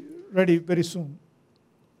will be ready very soon.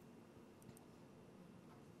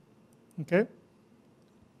 Okay?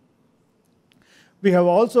 We have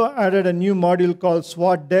also added a new module called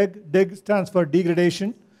SWAT DEG. DEG stands for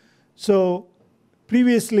degradation. So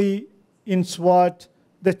previously in SWAT,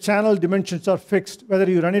 the channel dimensions are fixed. Whether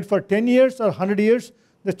you run it for 10 years or 100 years,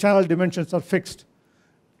 the channel dimensions are fixed.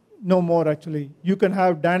 No more, actually. You can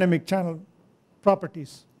have dynamic channel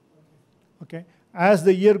properties. Okay? As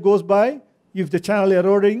the year goes by, if the channel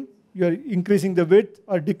eroding, you're increasing the width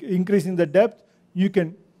or increasing the depth, you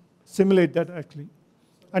can simulate that, actually.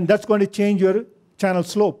 And that's going to change your channel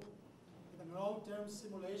slope. The long-term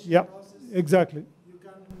simulation Yeah, process, exactly. you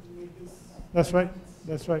can make this. That's right.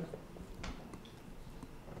 That's right.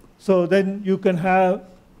 So then you can have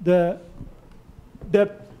the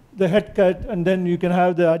depth, the head cut, and then you can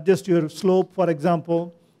have the adjust your slope, for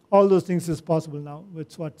example. All those things is possible now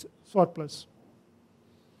with SWAT plus.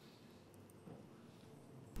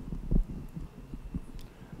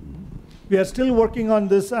 We are still working on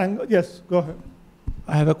this. Yes, go ahead.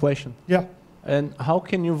 I have a question. Yeah. And how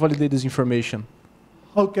can you validate this information?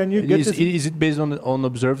 How can you get this? Is it based on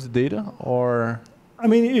observed data, or? I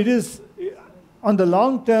mean, it is, on the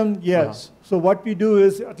long term, yes. So what we do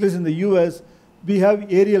is, at least in the US, we have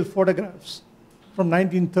aerial photographs from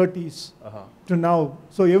 1930s to now.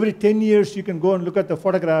 So every 10 years, you can go and look at the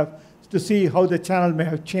photograph to see how the channel may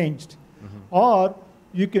have changed. Or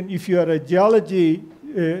you can, if you are a geology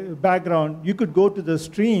background, you could go to the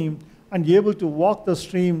stream and be able to walk the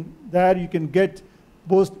stream. There you can get,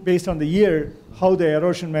 both based on the year, how the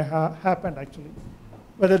erosion may happen actually.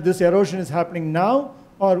 Whether this erosion is happening now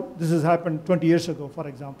or this has happened 20 years ago, for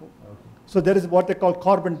example. So there is what they call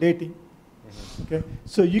carbon dating. Okay?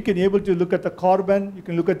 So you can be able to look at the carbon, you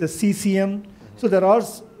can look at the CCM. So there are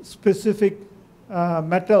specific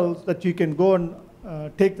metals that you can go and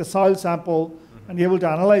take the soil sample and be able to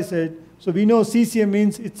analyze it. So we know CCM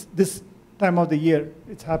means it's this time of the year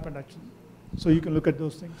it's happened actually. So you can look at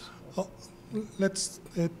those things. Oh, let's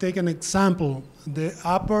take an example. The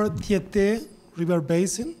upper Tietê River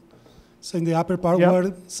Basin, so in the upper part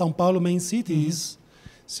where São Paulo main city is.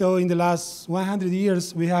 So in the last 100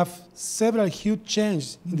 years, we have several huge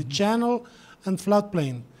changes in the channel and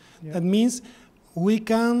floodplain. That means we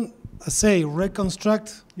can, say,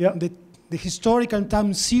 reconstruct the historical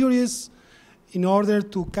time series in order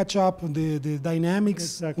to catch up the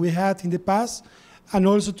dynamics we had in the past, and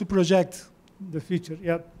also to project the future.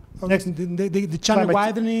 Next, the channel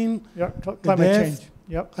widening, climate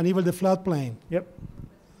change, and even the floodplain.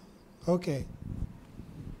 Okay.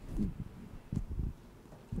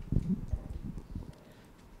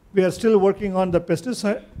 We are still working on the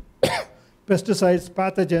pesticides,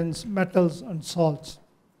 pathogens, metals, and salts.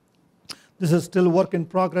 This is still work in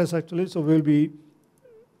progress, actually, so we'll be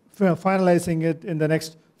finalizing it in the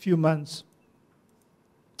next few months.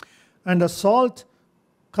 And the salt,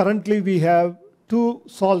 currently we have two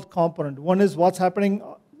salt components. One is what's happening,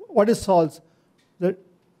 what is salts? The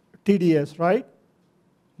TDS, right?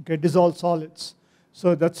 Okay, dissolved solids.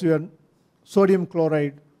 So that's your sodium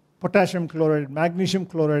chloride, potassium chloride, magnesium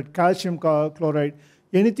chloride, calcium chloride,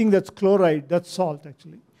 anything that's chloride, that's salt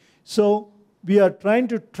actually. So we are trying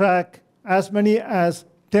to track as many as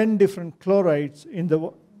 10 different chlorides in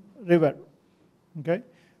the river, okay?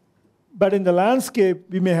 But in the landscape,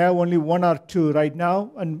 we may have only one or two right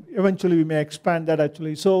now, and eventually we may expand that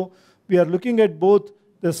actually. So we are looking at both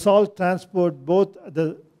the salt transport, both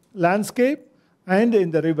the landscape and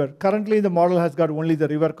in the river. Currently the model has got only the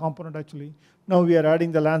river component actually. Now we are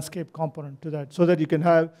adding the landscape component to that so that you can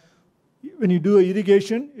have, when you do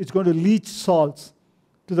irrigation, it's going to leach salts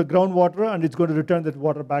to the groundwater and it's going to return that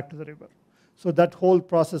water back to the river. So that whole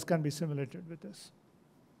process can be simulated with this.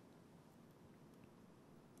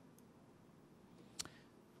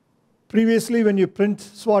 Previously, when you print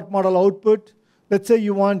SWAT model output, let's say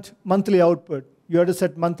you want monthly output. You have to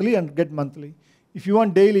set monthly and get monthly. If you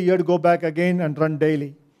want daily, you have to go back again and run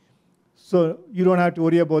daily. So you don't have to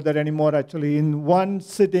worry about that anymore, actually. In one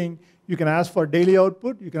sitting, you can ask for daily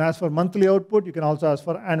output, you can ask for monthly output, you can also ask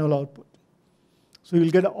for annual output. So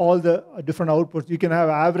you'll get all the different outputs. You can have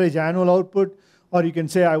average annual output, or you can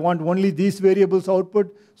say, I want only these variables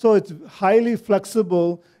output. So it's highly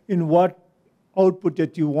flexible in what output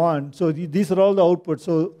that you want. So these are all the outputs.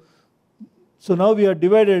 So now we have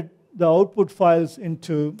divided the output files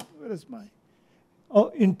into,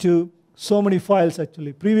 into so many files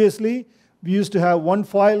actually. Previously, we used to have one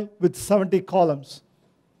file with 70 columns.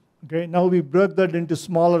 Okay, now we broke that into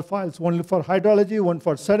smaller files, one for hydrology, one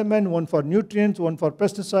for sediment, one for nutrients, one for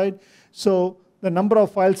pesticide. So the number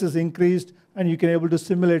of files is increased, and you can be able to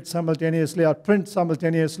simulate simultaneously or print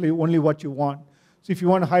simultaneously only what you want. So if you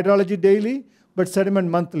want hydrology daily, but sediment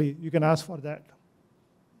monthly, you can ask for that.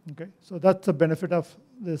 Okay, so that's the benefit of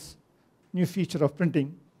this new feature of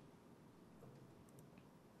printing.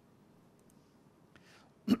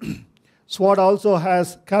 SWAT also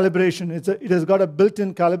has calibration. It has got a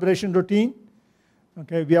built-in calibration routine.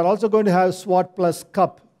 Okay, we are also going to have SWAT plus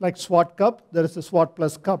cup, like SWAT cup. There is a SWAT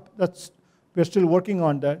plus cup. We're still working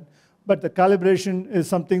on that. But the calibration is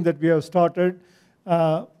something that we have started,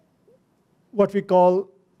 what we call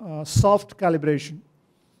soft calibration.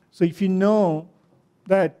 So if you know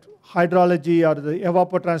that hydrology or the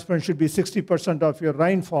evapotranspiration should be 60% of your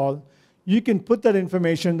rainfall, you can put that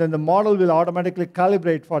information, then the model will automatically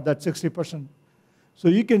calibrate for that 60%. So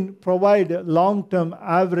you can provide long-term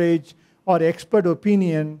average or expert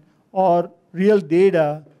opinion or real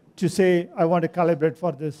data to say, I want to calibrate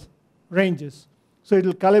for this ranges. So it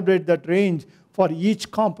will calibrate that range for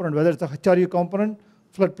each component, whether it's a HRU component,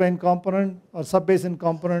 floodplain component, or subbasin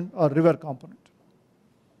component, or river component.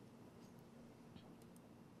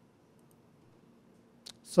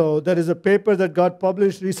 So there is a paper that got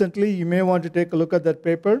published recently. You may want to take a look at that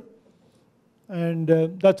paper. And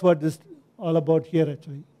that's what this is all about here,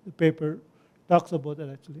 actually. The paper talks about that,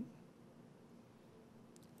 actually.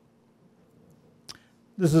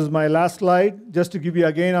 This is my last slide, just to give you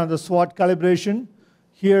again on the SWAT calibration.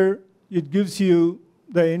 Here, it gives you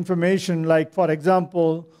the information, like, for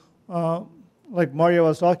example, like Maria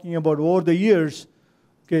was talking about over the years.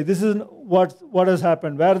 Okay, this is what has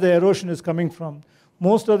happened, where the erosion is coming from.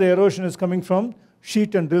 Most of the erosion is coming from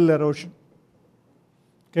sheet and drill erosion.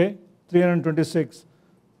 Okay, 326.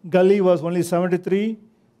 Gully was only 73,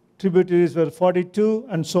 tributaries were 42,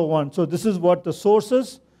 and so on. So this is what the source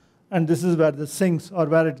is, and this is where the sinks, or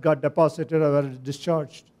where it got deposited, or where it's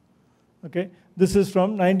discharged. Okay, this is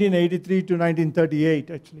from 1983 to 1938,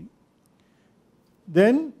 actually.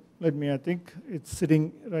 Then, I think it's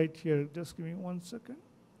sitting right here. Just give me 1 second.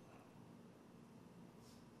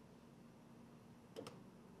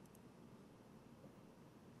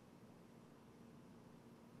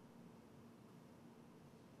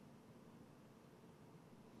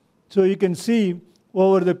 So you can see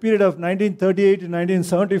over the period of 1938 to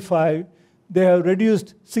 1975, they have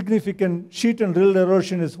reduced significant sheet and drill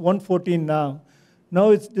erosion is 114 now.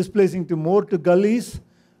 Now it's displacing to more to gullies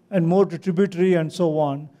and more to tributary and so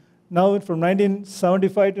on. Now from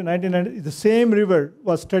 1975 to 1990, the same river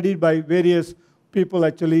was studied by various people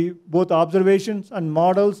actually, both observations and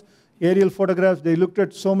models, aerial photographs. They looked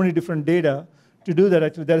at so many different data to do that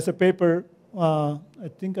actually. There is a paper, I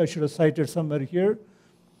think I should have cited somewhere here.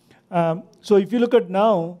 So if you look at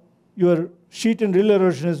now, your sheet and drill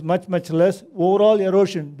erosion is much, much less. Overall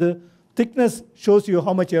erosion, the thickness shows you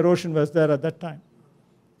how much erosion was there at that time.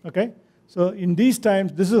 Okay? So in these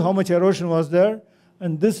times, this is how much erosion was there.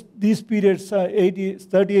 And these periods,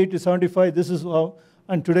 38 to 75, this is how,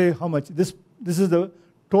 and today how much. This is the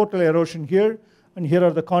total erosion here, and here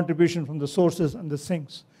are the contribution from the sources and the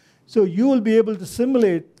sinks. So you will be able to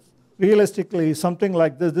simulate realistically something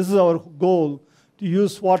like this. This is our goal, to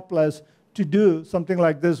use SWAT Plus to do something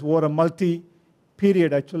like this over a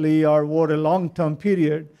multi-period actually, or over a long-term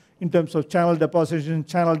period in terms of channel deposition,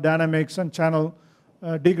 channel dynamics, and channel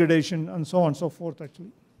degradation, and so on and so forth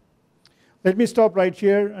actually. Let me stop right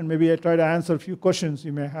here, and maybe I try to answer a few questions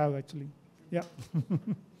you may have actually. Yeah.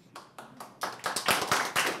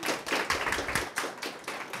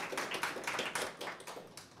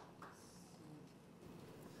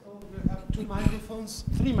 Two microphones,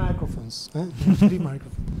 three microphones. Three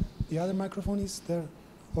microphones. The other microphone is there.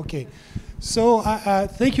 Okay. So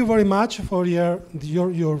thank you very much for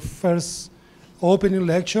your first opening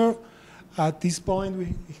lecture. At this point,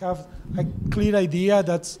 we have a clear idea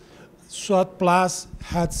that SWAT Plus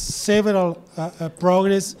had several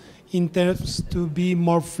progress in terms to be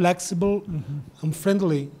more flexible and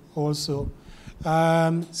friendly also.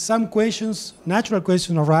 Some questions, natural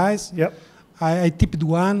questions arise. Yep. I tipped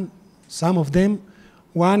one. Some of them.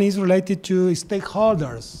 One is related to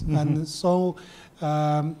stakeholders. And so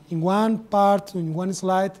in one part, in one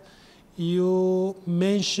slide, you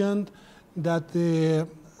mentioned that the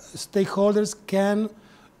stakeholders can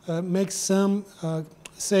make some,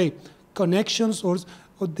 say, connections, or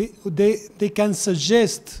they can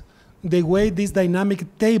suggest the way these dynamic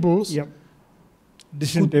tables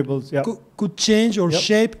decision tables could change or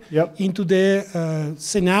shape into the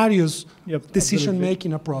scenarios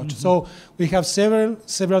decision-making approach. So we have several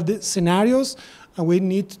scenarios, and we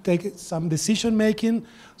need to take some decision-making.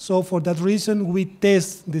 So for that reason, we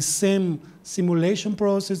test the same simulation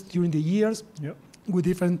process during the years with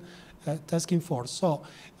different tasking force. So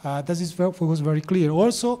this was very clear.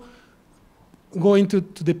 Also, going to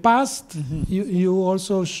the past, you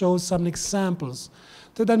also show some examples.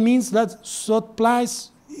 So that means that SWAT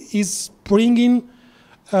Plus is bringing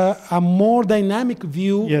a more dynamic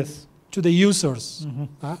view to the users.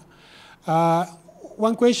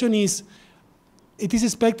 One question is, it is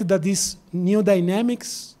expected that these new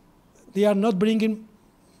dynamics, they are not bringing,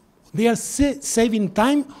 they are saving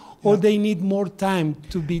time, or they need more time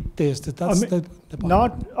to be tested? That's the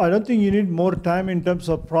point. I don't think you need more time in terms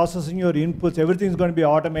of processing your inputs. Everything's going to be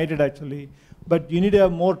automated actually, but you need to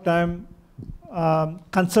have more time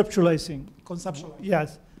conceptualizing.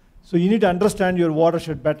 Yes. So you need to understand your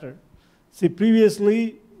watershed better. See,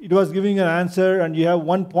 previously, it was giving an answer, and you have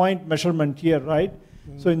 1 point measurement here, right?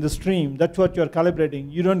 So in the stream, that's what you're calibrating.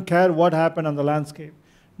 You don't care what happened on the landscape.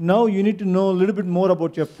 Now you need to know a little bit more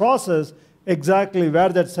about your process, exactly where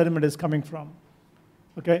that sediment is coming from.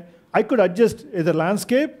 Okay? I could adjust either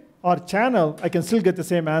landscape or channel. I can still get the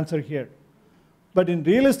same answer here. But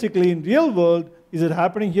realistically, in real world, is it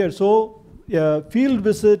happening here? So a field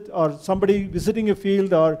visit, or somebody visiting a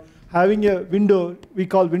field, or having a window, we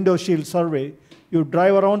call window shield survey. You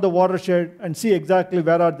drive around the watershed and see exactly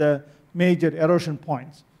where are the major erosion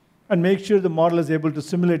points and make sure the model is able to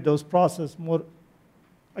simulate those processes more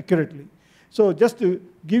accurately. So just to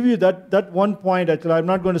give you that one point, actually, I'm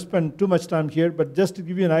not going to spend too much time here, but just to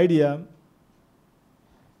give you an idea,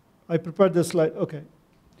 I prepared this slide. Okay.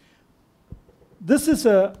 This is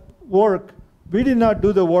a work. We did not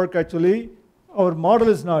do the work, actually. Our model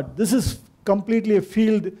is not. This is completely a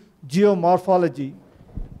field geomorphology.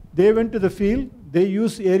 They went to the field. They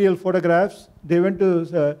used aerial photographs. They went to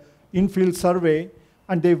the in-field survey,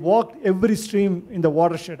 and they walked every stream in the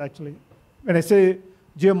watershed, actually. When I say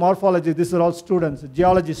geomorphology, these are all students,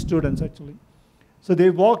 geology students, actually. So they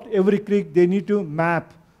walked every creek. They need to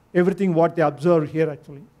map everything what they observed here,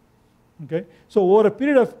 actually. Okay? So over a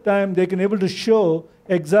period of time, they can able to show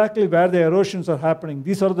exactly where the erosions are happening.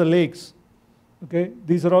 These are the lakes. Okay?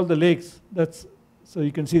 These are all the lakes. So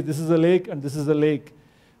you can see this is a lake and this is a lake.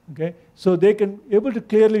 Okay? So they can able to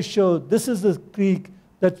clearly show this is the creek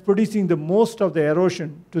that's producing the most of the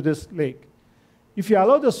erosion to this lake. If you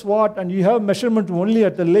allow the SWAT and you have measurement only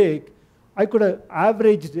at the lake, I could have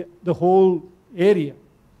averaged the whole area,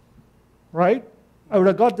 right? I would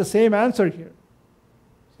have got the same answer here.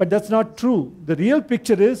 But that's not true. The real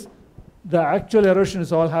picture is the actual erosion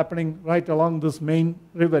is all happening right along this main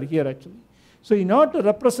river here, actually. So in order to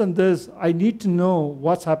represent this, I need to know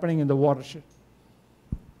what's happening in the watershed.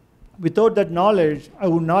 Without that knowledge, I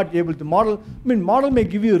would not be able to model. I mean, model may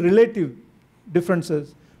give you relative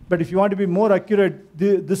differences, but if you want to be more accurate,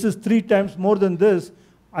 this is 3 times more than this,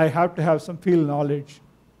 I have to have some field knowledge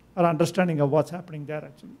or understanding of what's happening there,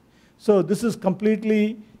 actually. So this is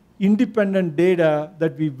completely independent data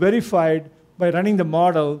that we verified by running the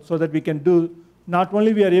model so that we can do, not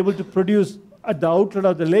only we are able to produce at the outlet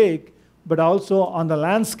of the lake, but also on the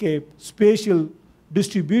landscape, spatial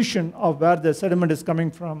distribution of where the sediment is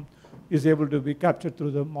coming from is able to be captured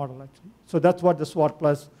through the model, actually. So that's what the SWAT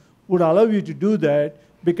Plus would allow you to do that,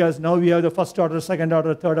 because now we have the first order, second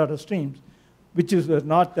order, third order streams, which is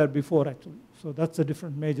not there before, actually. So that's a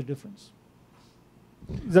major difference.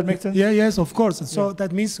 Does that make sense? Yeah, yes, of course. And so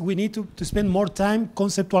that means we need to spend more time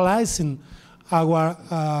conceptualizing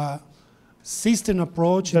our system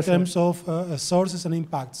approach in terms of sources and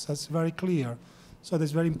impacts. That's very clear. So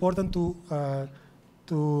that's very important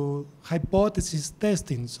to hypothesis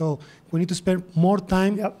testing. So we need to spend more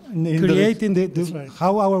time creating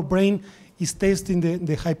how our brain is testing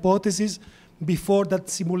the hypothesis before that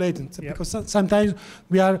simulating. Because sometimes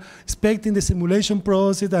we are expecting the simulation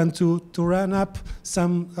process and to run up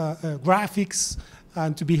some graphics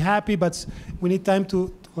and to be happy, but we need time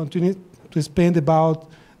to continue to spend about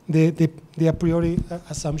the a priori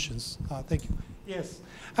assumptions. Thank you. Yes,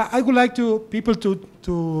 I would like people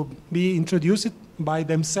to be introduced by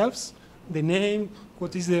themselves, the name,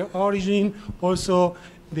 what is their origin, also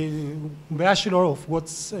the bachelor of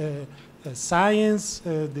what's science,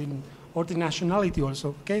 or the nationality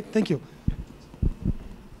also. Okay, thank you.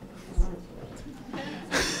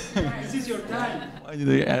 This is your time. Why did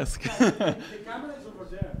they ask? The camera is over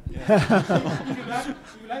there. Yeah.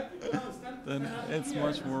 If you like, then it's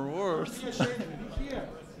much more worse. Here.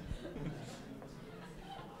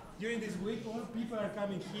 During this week, all people are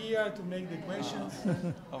coming here to make the questions.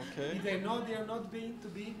 Okay. If they know they are not being to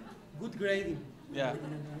be good grading. Yeah,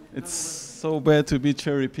 it's so bad to be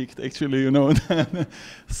cherry-picked, actually, you know.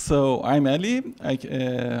 So I'm Ali,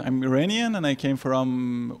 I'm Iranian, and I came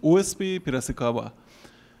from USB, Piracicaba.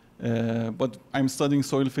 But I'm studying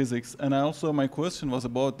soil physics. And my question was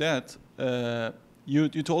about that. You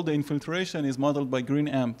told the infiltration is modeled by Green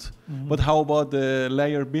Amt, but how about the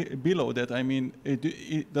layer below that? I mean,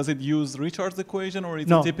 does it use Richard's equation, or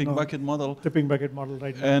it's a tipping bucket model? Tipping bucket model,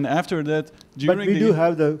 right now. And after that, but we do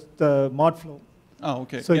have the mod flow. Oh,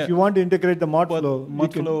 okay. So if you want to integrate the mod flow,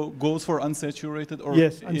 mod flow goes for unsaturated, or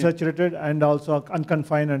yes, unsaturated and also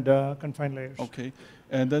unconfined and confined layers. Okay.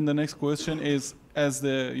 And then the next question is, as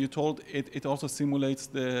you told, it also simulates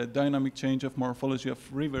the dynamic change of morphology of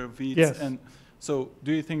river feeds. Yes. And so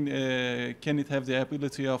do you think, can it have the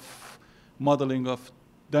ability of modeling of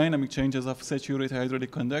dynamic changes of saturated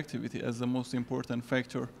hydraulic conductivity as the most important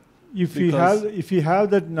factor? If you have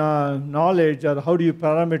that knowledge, or how do you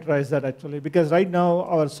parameterize that, actually? Because right now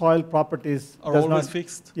our soil properties are always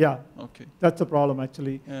fixed. Yeah. Okay. That's the problem,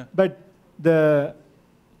 actually. Yeah. But the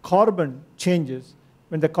carbon changes.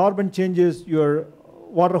 When the carbon changes, your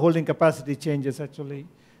water holding capacity changes, actually,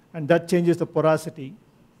 and that changes the porosity.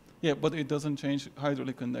 Yeah, but it doesn't change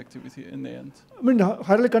hydraulic conductivity in the end. I mean,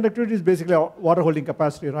 hydraulic conductivity is basically water holding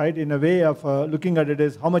capacity, right? In a way of looking at it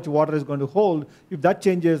is how much water is going to hold. If that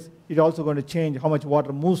changes, it's also going to change how much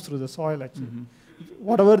water moves through the soil, actually.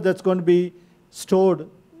 Whatever that's going to be stored,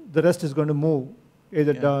 the rest is going to move,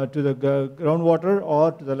 either to the groundwater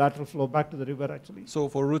or to the lateral flow back to the river, actually. So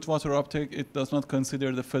for root water uptake, it does not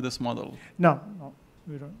consider the FEDES model? No,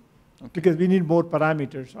 we don't. Okay. Because we need more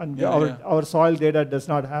parameters, and our soil data does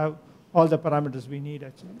not have all the parameters we need,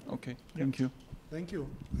 actually. Okay, thank you. Thank you.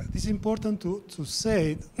 It is important to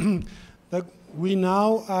say that we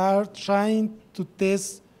now are trying to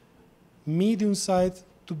test medium-sized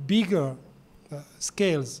to bigger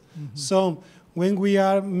scales. So when we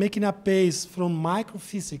are making a pace from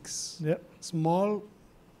microphysics, small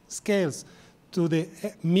scales, to the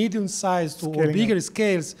medium-sized or bigger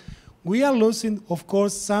scales, we are losing, of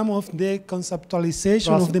course, some of the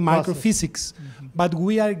conceptualization of the microphysics, but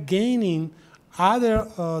we are gaining other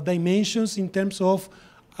dimensions in terms of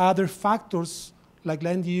other factors like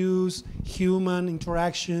land use, human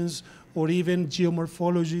interactions, or even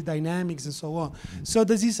geomorphology, dynamics, and so on. So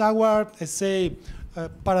this is our, let's say,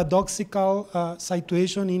 paradoxical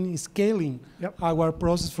situation in scaling our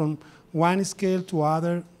process from one scale to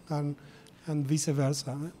other and vice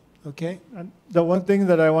versa. Okay. And the one thing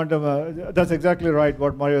that I want to, that's exactly right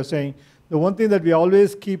what Mario is saying. The one thing that we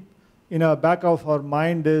always keep in the back of our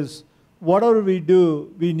mind is whatever we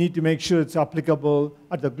do, we need to make sure it's applicable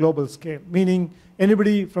at the global scale. Meaning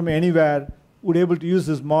anybody from anywhere would be able to use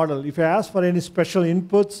this model. If I ask for any special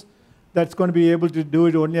inputs, that's going to be able to do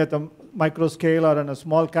it only at the micro scale or in a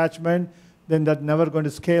small catchment, then that's never going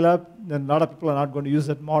to scale up. Then a lot of people are not going to use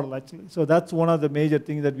that model, actually. So that's one of the major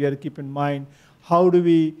things that we have to keep in mind. How do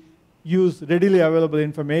we use readily available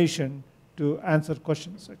information to answer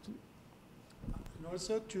questions, actually? And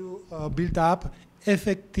also to build up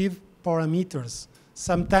effective parameters.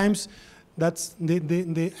 Sometimes that's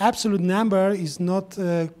the absolute number is not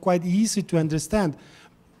quite easy to understand,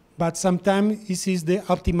 but sometimes this is the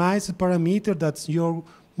optimized parameter that your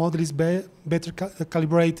model is better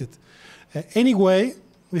calibrated. Anyway,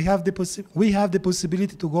 we have the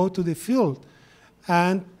possibility to go to the field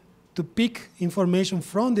and to pick information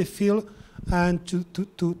from the field and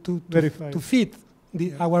to fit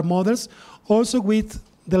our models, also with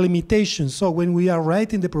the limitations. So when we are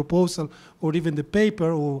writing the proposal or even the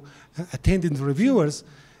paper or attending the reviewers,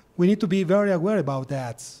 we need to be very aware about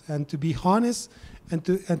that and to be honest and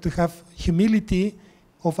to have humility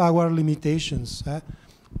of our limitations.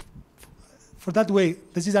 For that way,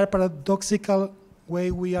 this is our paradoxical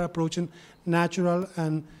way we are approaching natural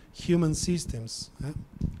and human systems.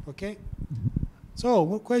 Okay? So,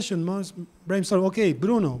 what question? Most brainstorm. Okay,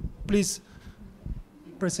 Bruno, please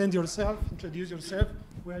present yourself, introduce yourself,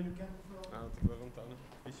 where you came from. Ah, tem que levantar, né?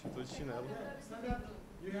 Ixi, tô de chinelo.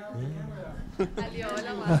 You have the camera. Ali,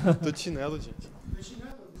 olha lá. Tô de chinelo, gente.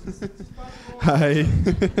 Hi.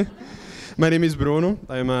 My name is Bruno.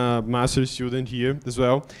 I'm a master's student here as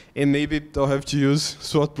well. And maybe I'll have to use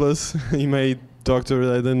SWAT Plus in my doctorate.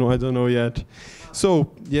 I don't know yet.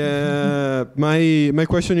 So, yeah, my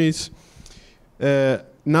question is,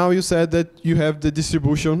 now you said that you have the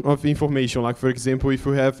distribution of information. Like, for example, if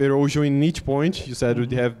you have erosion in each point, you said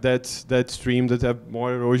we have that stream that have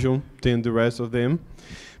more erosion than the rest of them.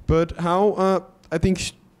 But how, I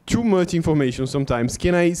think, too much information sometimes.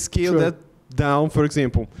 Can I scale that down? For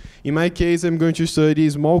example, in my case, I'm going to study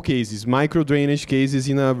small cases, micro drainage cases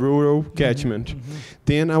in a rural catchment.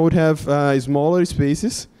 Then I would have smaller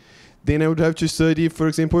spaces. Then I would have to study, for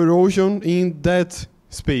example, erosion in that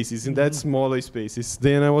spaces, in that smaller spaces.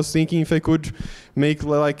 Then I was thinking if I could make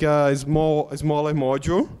like a smaller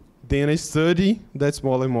module, then I study that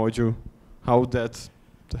smaller module. How would that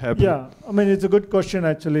happen? Yeah, I mean, it's a good question,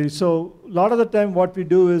 actually. So a lot of the time what we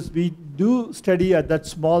do is we do study at that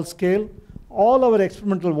small scale. All our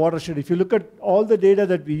experimental watershed, if you look at all the data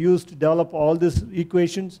that we use to develop all these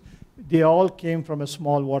equations, they all came from a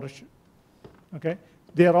small watershed, okay?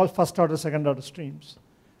 They are all first order, second order streams.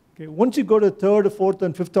 Okay, once you go to third, fourth,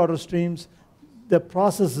 and fifth order streams, the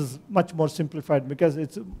process is much more simplified because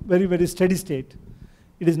it's very, very steady state.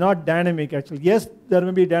 It is not dynamic, actually. Yes, there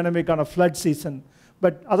may be dynamic on a flood season,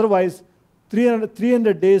 but otherwise,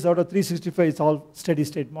 300 days out of 365 is all steady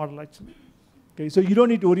state model, actually. Okay, so you don't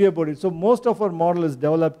need to worry about it. So most of our model is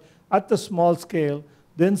developed at the small scale,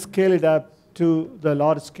 then scale it up to the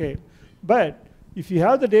large scale. But if you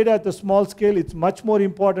have the data at the small scale, it's much more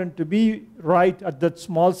important to be right at that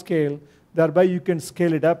small scale, thereby you can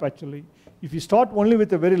scale it up, actually. If you start only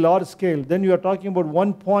with a very large scale, then you are talking about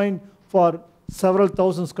 1 point for several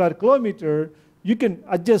thousand square kilometers, you can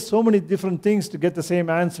adjust so many different things to get the same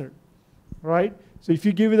answer, right? So if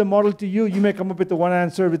you give the model to you, you may come up with the one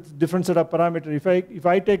answer with different set of parameters. If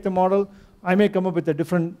I take the model, I may come up with a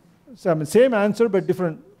different, same answer, but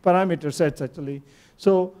different parameter sets, actually.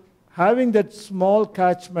 So having that small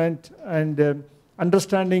catchment and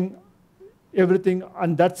understanding everything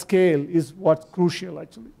on that scale is what's crucial,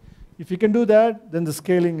 actually. If you can do that, then the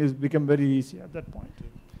scaling is become very easy at that point.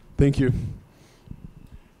 Thank you. Do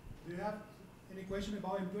you have any question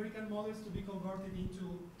about empirical models to be converted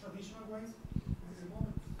into traditional ways at the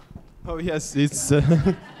moment? Oh yes, it's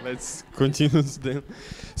let's continue then.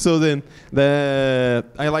 So then,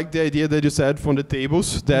 I like the idea that you said from the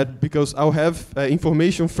tables, that because I'll have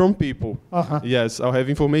information from people. Yes, I'll have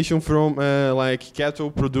information from like cattle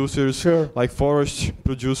producers, Sure. like forest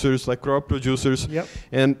producers, like crop producers. Yep.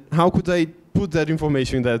 And how could I put that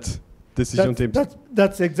information in that decision table?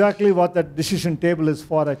 That's exactly what that decision table is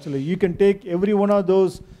for, actually. You can take every one of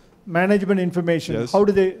those management information. Yes. How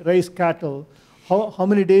do they raise cattle? How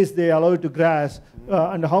many days they allow it to grass?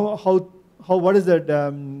 And what is the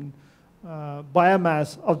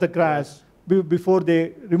biomass of the grass before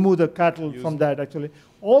they remove the cattle from that, actually.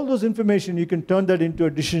 All those information, you can turn that into a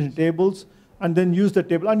decision tables and then use the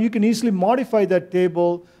table. And you can easily modify that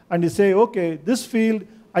table and you say, okay, this field,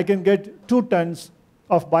 I can get 2 tons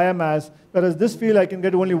of biomass, whereas this field, I can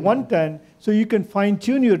get only 1 ton. So you can fine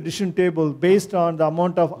tune your decision table based on the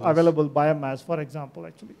amount of available biomass, for example,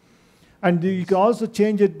 actually. And you can also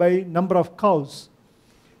change it by number of cows.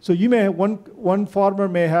 So you may have one farmer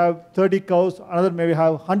may have 30 cows, another may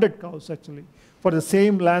have 100 cows, actually, for the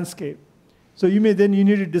same landscape. So you need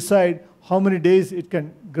to decide how many days it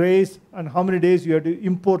can graze and how many days you have to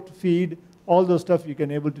import feed. All those stuff you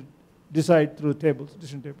can able to decide through tables,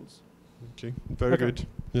 decision tables. Okay, very good.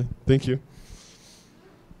 Yeah, thank you.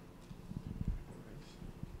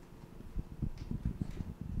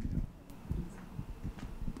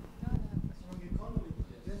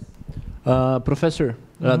 Professor,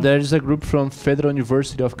 there is a group from Federal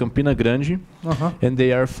University of Campina Grande, and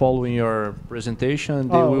they are following your presentation.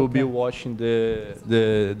 They will be watching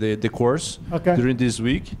the course during this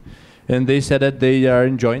week. And they said that they are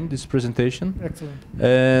enjoying this presentation. Excellent.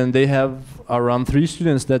 And they have around 3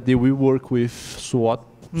 students that they will work with SWAT,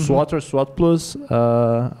 SWAT or SWAT Plus,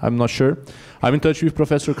 I'm not sure. I'm in touch with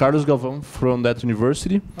Professor Carlos Galvão from that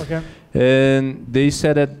university. Okay. And they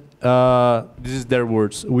said that, this is their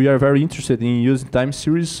words, we are very interested in using time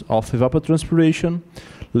series of evapotranspiration,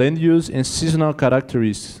 land use and seasonal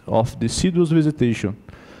characteristics of deciduous vegetation,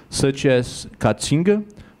 such as caatinga,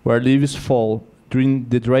 where leaves fall during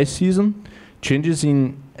the dry season, changes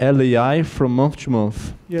in LAI from month to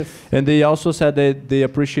month. Yes. And they also said that they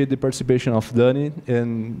appreciate the participation of Dani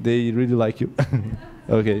and they really like you.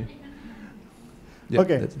 Okay. Yeah,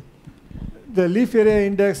 okay. The leaf area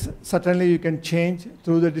index, certainly you can change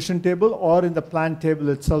through the decision table or in the plant table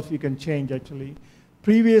itself you can change, actually.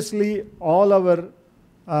 Previously, all our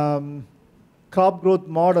crop growth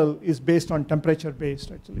model is based on temperature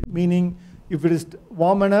based, actually. Meaning, if it is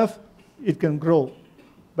warm enough, it can grow.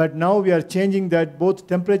 But now we are changing that both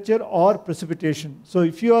temperature or precipitation. So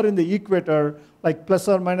if you are in the equator, like plus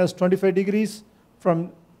or minus 25 degrees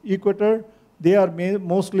from equator, they are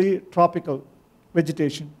mostly tropical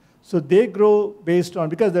vegetation. So they grow based on,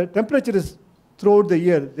 because the temperature is throughout the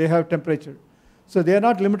year, they have temperature. So they are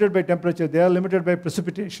not limited by temperature, they are limited by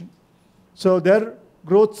precipitation. So their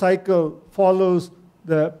growth cycle follows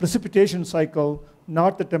the precipitation cycle,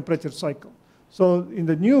 not the temperature cycle. So in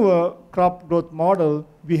the new crop growth model,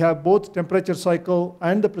 we have both temperature cycle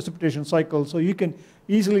and the precipitation cycle. So you can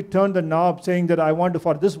easily turn the knob saying that I want to,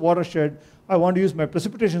 for this watershed, I want to use my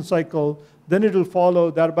precipitation cycle, then it will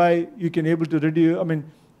follow, thereby you can able to reduce,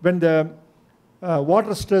 when the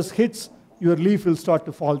water stress hits, your leaf will start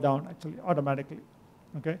to fall down actually automatically,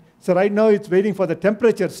 okay? So right now it's waiting for the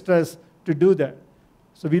temperature stress to do that.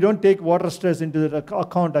 So we don't take water stress into the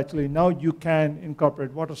account actually. Now you can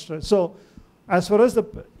incorporate water stress. So as far as the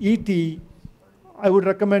ET, I would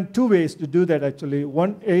recommend 2 ways to do that actually.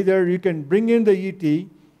 One, either you can bring in the ET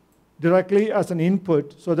directly as an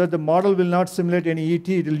input so that the model will not simulate any ET,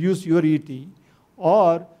 it will use your ET,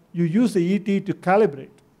 or you use the ET to calibrate.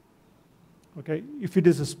 Okay, if it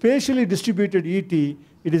is a spatially distributed ET,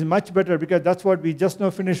 it is much better because that's what we just now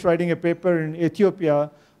finished writing a paper in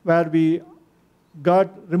Ethiopia where we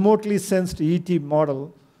got remotely sensed ET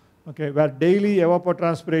model, okay, where daily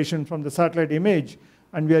evapotranspiration from the satellite image,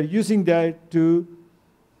 and we are using that to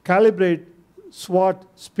calibrate SWAT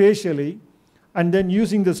spatially, and then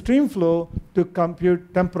using the stream flow to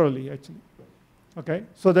compute temporally, actually. Okay,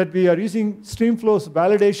 so that we are using stream flows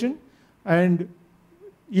validation, and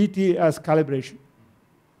ET as calibration,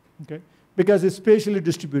 okay? Because it's spatially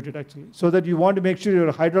distributed, actually, so that you want to make sure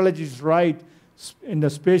your hydrology is right in the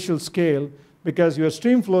spatial scale, because your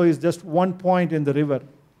stream flow is just one point in the river,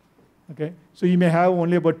 okay? So you may have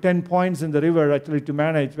only about 10 points in the river, actually, to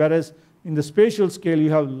manage, whereas in the spatial scale,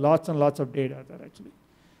 you have lots and lots of data there, actually.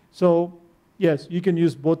 So yes, you can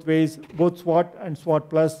use both ways. Both SWAT and SWAT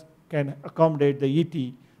Plus can accommodate the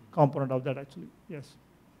ET component of that, actually, yes.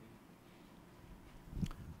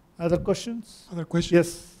 Other questions? Other questions?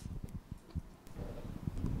 Yes.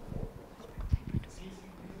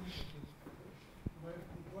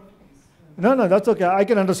 No, no, that's okay. I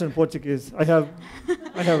can understand Portuguese. I have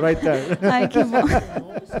right there. Ai, que bom.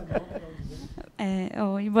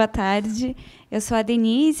 Oi, boa tarde. Eu sou a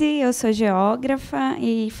Denise, eu sou geógrafa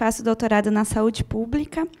e faço doutorado na saúde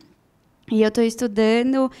pública. E eu estou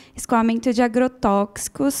estudando escoamento de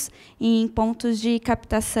agrotóxicos em pontos de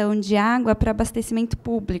captação de água para abastecimento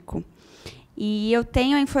público. E eu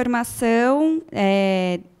tenho a informação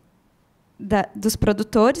dos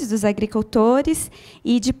produtores, dos agricultores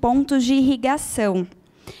e de pontos de irrigação.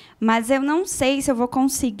 Mas eu não sei se eu vou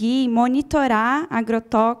conseguir monitorar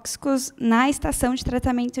agrotóxicos na estação de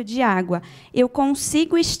tratamento de água. Eu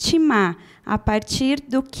consigo estimar, a partir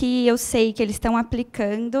do que eu sei que eles estão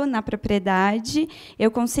aplicando na propriedade, eu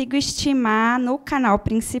consigo estimar no canal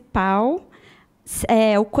principal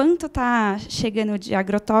o quanto está chegando de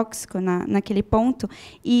agrotóxico naquele ponto,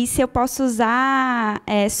 e se eu posso usar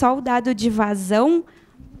só o dado de vazão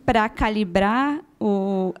para calibrar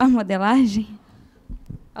a modelagem.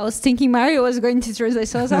 I was thinking Mario was going to translate,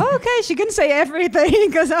 so I was like, oh, okay, she can say everything,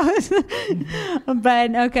 because I was.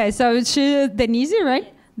 But okay, so Denise,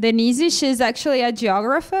 right? Denise, she's actually a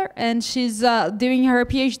geographer, and she's doing her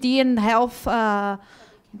PhD in health.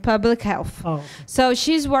 Public health. Oh. So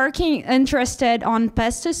she's interested on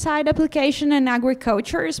pesticide application in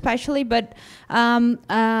agriculture, especially, but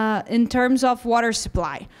in terms of water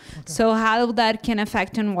supply. Okay. So how that can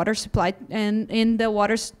affect in water supply and in the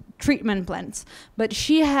water treatment plants. But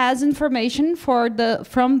she has information from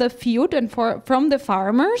the field and from the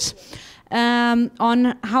farmers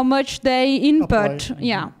on how much they input,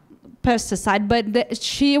 pesticide. But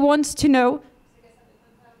she wants to know.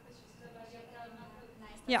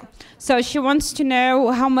 Yeah, so she wants to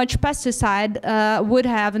know how much pesticide would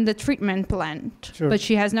have in the treatment plant, sure. But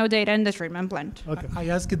she has no data in the treatment plant. Okay. I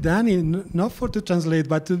asked Danny not to translate,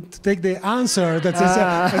 but to take the answer. That's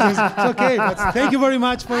it's okay. But thank you very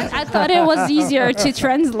much for. I thought it was easier to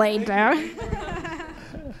translate there.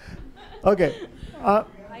 Okay,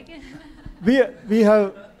 we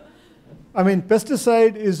have. I mean,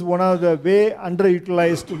 pesticide is one of the way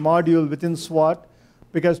underutilized module within SWAT,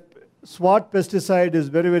 because SWAT pesticide is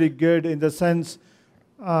very, very good in the sense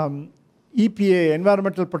EPA,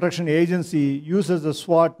 Environmental Protection Agency, uses the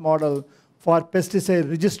SWAT model for pesticide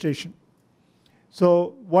registration.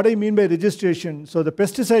 So what I mean by registration, so the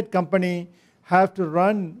pesticide company have to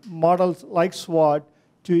run models like SWAT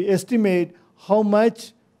to estimate how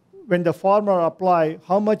much, when the farmer apply,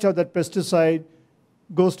 how much of that pesticide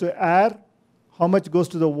goes to air, how much goes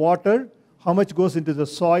to the water, how much goes into the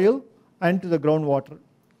soil and to the groundwater.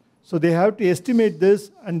 So they have to estimate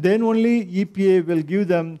this, and then only EPA will give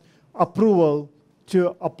them approval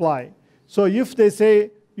to apply. So if they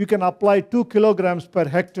say you can apply 2 kilograms per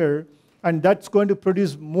hectare, and that's going to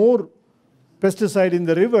produce more pesticide in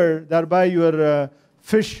the river, thereby your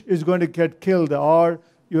fish is going to get killed, or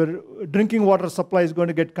your drinking water supply is going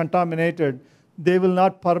to get contaminated, they will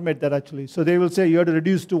not permit that, actually. So they will say you have to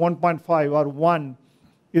reduce to 1.5 or 1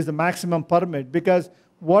 is the maximum permit, because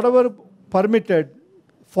whatever permitted,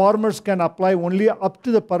 farmers can apply only up to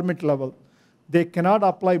the permit level. They cannot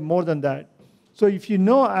apply more than that. So if you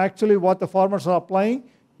know actually what the farmers are applying,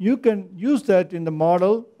 you can use that in the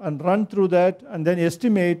model and run through that and then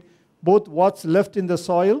estimate both what's left in the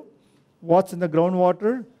soil, what's in the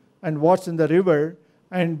groundwater, and what's in the river.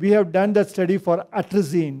 And we have done that study for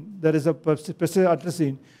atrazine. There is a specific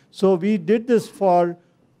atrazine. So we did this for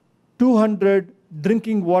 200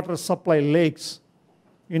 drinking water supply lakes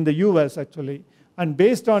in the US, actually. And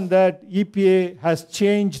based on that, EPA has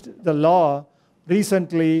changed the law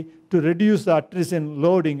recently to reduce the atrazine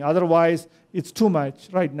loading. Otherwise, it's too much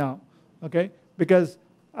right now, okay? Because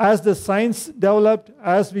as the science developed,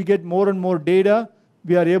 as we get more and more data,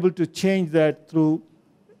 we are able to change that through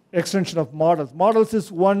extension of models. Models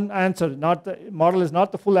is one answer. Model is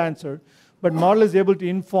not the full answer, but model is able to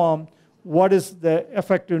inform what is the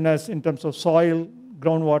effectiveness in terms of soil,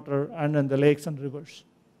 groundwater, and in the lakes and rivers.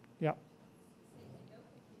 Yeah.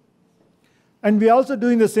 And we're also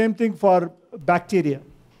doing the same thing for bacteria.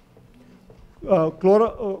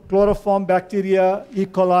 chloroform bacteria, E.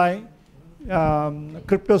 coli,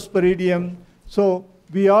 Cryptosporidium. So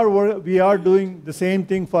we are doing the same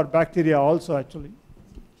thing for bacteria also, actually.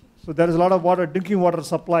 So there is a lot of water, drinking water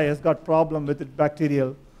supply has got problem with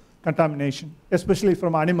bacterial contamination, especially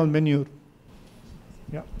from animal manure.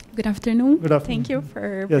 Yeah. Good afternoon. Good afternoon. Thank you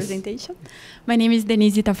for Yes. presentation. My name is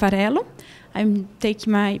Denise Tafarello. I'm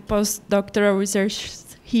taking my postdoctoral research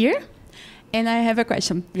here, and I have a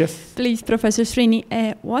question. Yes. Please, Professor Srini,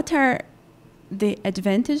 what are the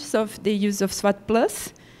advantages of the use of SWAT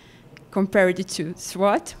Plus compared to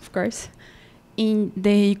SWAT, of course, in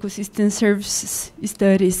the ecosystem services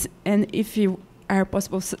studies? And if you are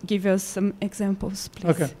possible, give us some examples, please.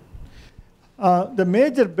 Okay. The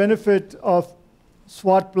major benefit of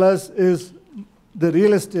SWAT Plus is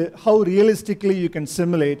how realistically you can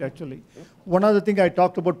simulate, actually. One other thing I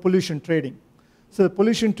talked about, pollution trading. So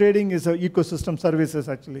pollution trading is an ecosystem services,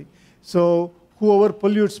 actually. So whoever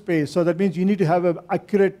pollutes pays. So that means you need to have an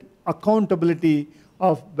accurate accountability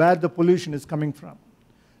of where the pollution is coming from.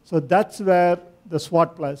 So that's where the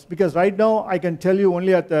SWAT Plus, because right now I can tell you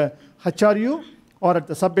only at the HRU or at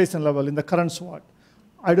the sub-basin level in the current SWAT.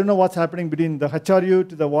 I don't know what's happening between the HRU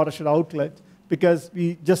to the watershed outlet, because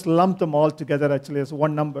we just lump them all together actually as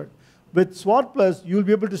one number. With SWAT Plus, you'll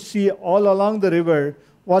be able to see all along the river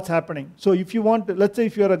what's happening. So if you want, let's say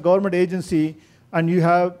if you're a government agency and you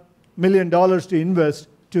have $1 million to invest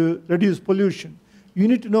to reduce pollution, you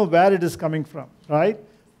need to know where it is coming from, right?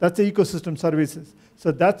 That's the ecosystem services.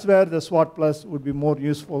 So that's where the SWAT Plus would be more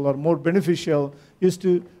useful or more beneficial, is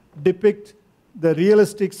to depict the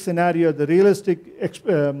realistic scenario, the realistic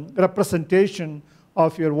representation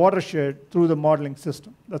of your watershed through the modeling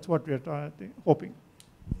system. That's what we are hoping.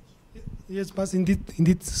 Yes, but in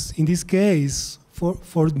this case,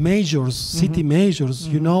 for majors, city majors,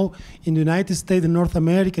 you know, in the United States, in North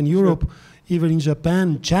America, in Europe, even in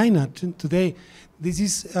Japan, China today, this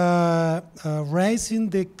is raising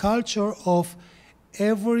the culture of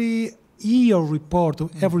every year report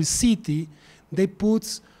of every city. They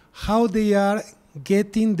put how they are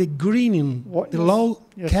getting the greening, the low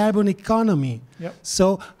carbon economy. Yep.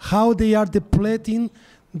 So how they are depleting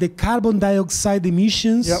the carbon dioxide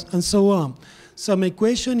emissions and so on. So my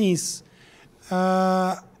question is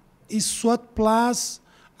SWAT Plus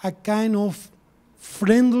a kind of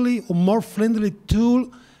friendly or more friendly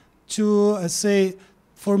tool to say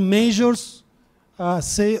for measures,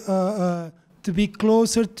 to be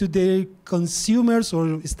closer to the consumers or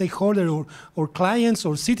stakeholders or clients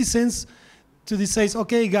or citizens, to decide,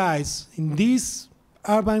 okay, guys, in this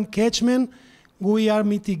urban catchment, we are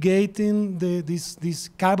mitigating this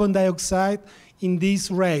carbon dioxide in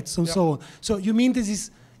these rates and so on. So you mean this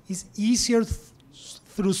is easier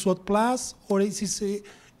through SWAT Plus, or is this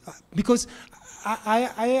because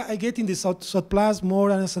I get in the SWAT Plus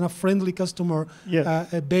more as a friendly customer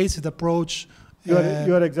based approach. You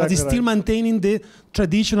are exactly but it's still right. maintaining the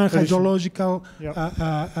traditional hydrological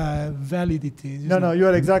validity. No, you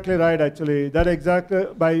are exactly right, actually. That exactly,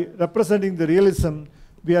 by representing the realism,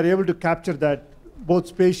 we are able to capture that both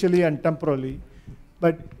spatially and temporally.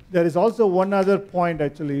 But there is also one other point,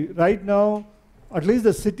 actually. Right now, at least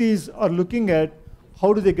the cities are looking at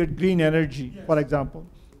how do they get green energy, for example,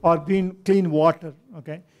 or clean water,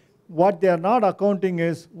 okay? What they are not accounting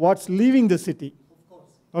is what's leaving the city,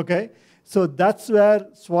 okay? So that's where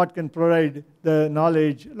SWAT can provide the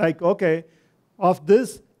knowledge, like, okay, of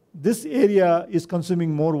this area is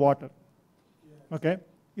consuming more water, okay?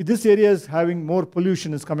 This area is having more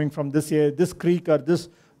pollution is coming from this area, this creek or this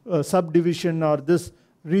subdivision or this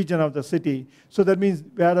region of the city. So that means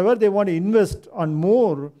wherever they want to invest on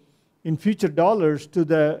more in future dollars to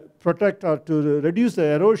protect or to reduce the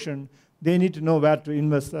erosion, they need to know where to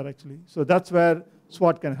invest there, actually. So that's where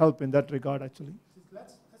SWAT can help in that regard, actually.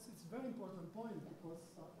 That's a very important point, because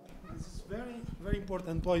this is very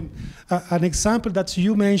important point. An example that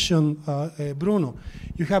you mentioned, Bruno,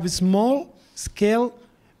 you have a small scale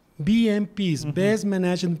BMPs, best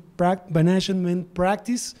management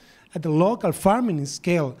practice at the local farming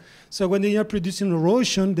scale. So when they are producing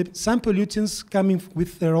erosion, some pollutants coming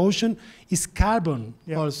with erosion is carbon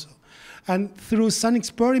also. And through some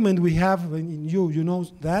experiment we have, you know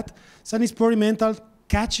that, some experimental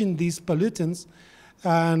catching these pollutants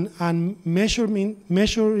and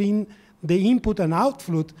measuring the input and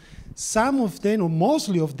output. Some of them, or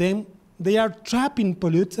mostly of them, they are trapping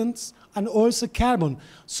pollutants and also carbon.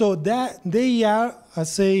 So that they are,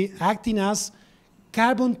 acting as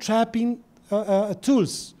carbon trapping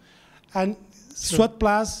tools. And SWAT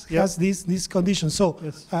Plus has this condition, so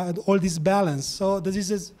all this balance. So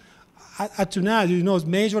this is up to now, you know,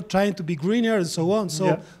 major trying to be greener and so on. So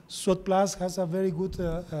Yeah. SWAT Plus has a very good,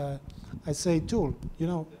 I say, tool, you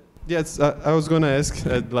know. Yes, I was going to ask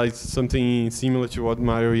like something similar to what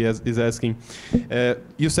Mario is asking.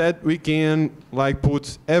 You said we can like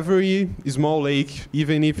put every small lake,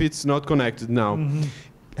 even if it's not connected now. Mhm.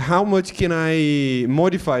 How much can I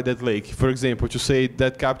modify that lake? For example, to say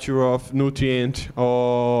that capture of nutrient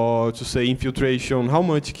or to say infiltration, how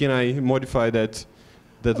much can I modify that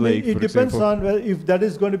lake, It for depends example? on if that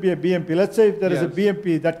is going to be a BMP. Let's say if there is a Yes.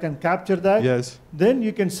 BMP that can capture that, Yes. then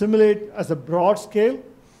you can simulate as a broad scale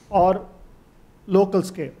or local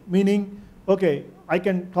scale, meaning, okay, I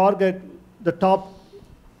can target the top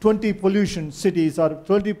 20 pollution cities or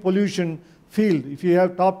 20 pollution field. If you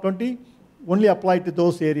have top 20, only apply to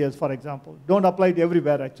those areas, for example. Don't apply it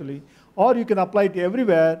everywhere, actually. Or you can apply it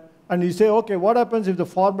everywhere, and you say, okay, what happens if the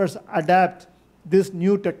farmers adapt this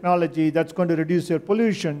new technology that's going to reduce your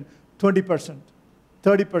pollution 20%,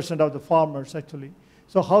 30% of the farmers, actually.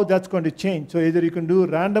 So how that's going to change? So either you can do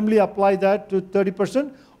randomly apply that to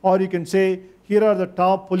 30%, or you can say, here are the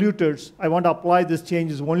top polluters. I want to apply these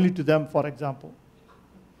changes only to them, for example.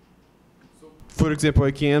 For example,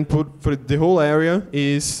 I can put for the whole area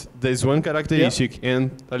there's one characteristic, and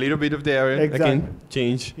a little bit of the area Exactly. I can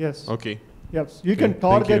change. Yes. Okay. Yes. You Okay, can thank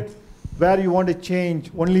target you. where you want to change,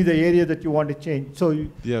 only the area that you want to change. So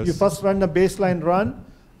Yes. you first run a baseline run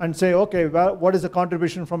and say, okay, what is the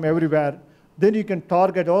contribution from everywhere? Then you can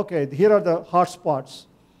target, okay, here are the hot spots.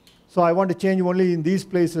 So I want to change only in these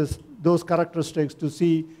places, those characteristics to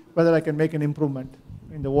see whether I can make an improvement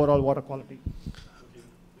in the overall water quality.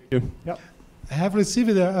 Thank you. Yeah. I have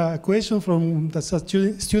received a question from the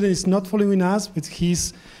student is not following us, but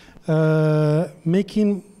he's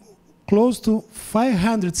making close to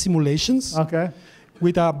 500 simulations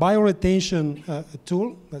with a bioretention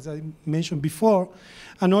tool, as I mentioned before,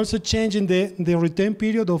 and also changing the return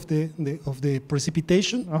period of the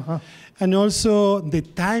precipitation, and also the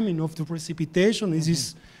timing of the precipitation. This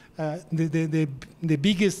is the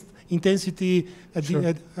biggest intensity at,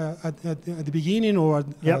 at the beginning or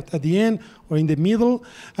at the end or in the middle,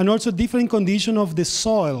 and also different condition of the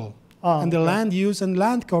soil and the land use and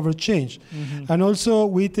land cover change. And also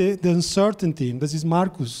with the uncertainty. This is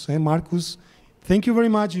Marcus. Marcus, thank you very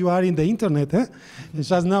much. You are in the internet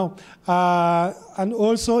just now. And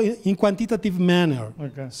also in quantitative manner.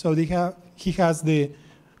 So he has the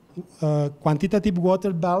quantitative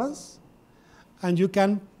water balance, and you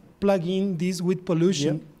can plug in this with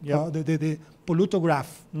pollution, the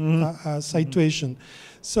pollutograph situation.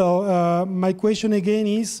 So my question again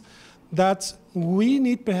is that we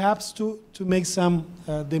need perhaps to make some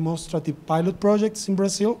demonstrative pilot projects in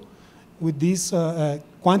Brazil with this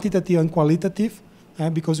quantitative and qualitative,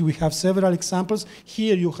 because we have several examples.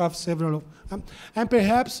 Here you have several, and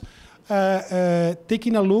perhaps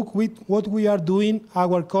taking a look with what we are doing,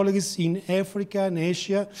 our colleagues in Africa and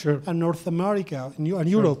Asia and North America and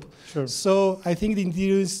Europe. So I think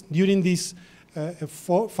during these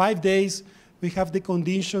 5 days, we have the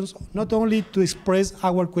conditions not only to express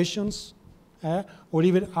our questions or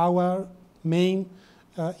even our main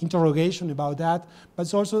interrogation about that,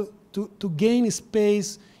 but also to gain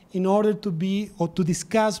space in order to be or to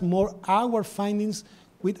discuss more our findings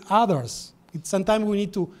with others. Sometimes we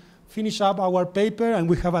need to finish up our paper and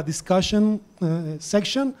we have a discussion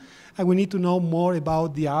section, and we need to know more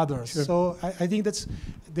about the others. So I think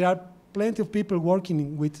there are plenty of people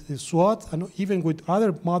working with the SWAT and even with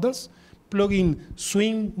other models, plugging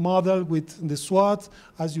swing model with the SWAT,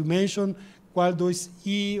 as you mentioned, Qualdo's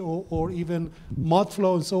E or even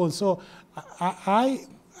ModFlow and so on. So I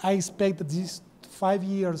expect that this 5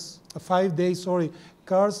 days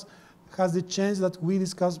course has the chance that we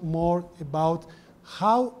discuss more about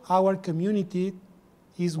how our community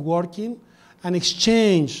is working and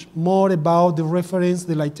exchange more about the reference,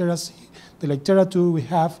 the literature we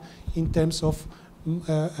have in terms of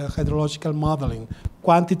hydrological modeling,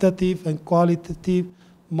 quantitative and qualitative,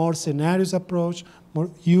 more scenarios approach, more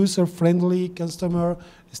user-friendly, customer,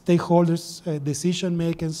 stakeholders,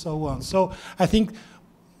 decision-making, and so on. So I think the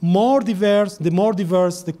more diverse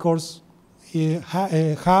the course is,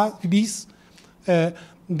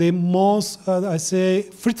 the most, I say,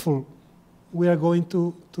 fruitful we are going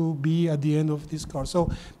to be at the end of this course. So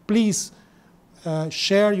please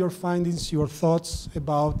share your findings, your thoughts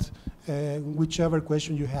about whichever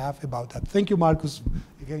question you have about that. Thank you, Marcus,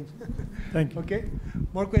 again. Thank you. Okay,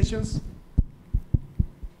 more questions?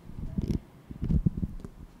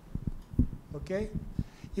 Okay,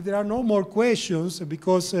 if there are no more questions,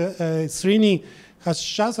 because Srini has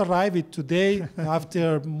just arrived today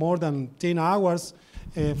after more than 10 hours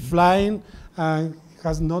flying,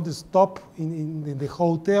 has not stopped in the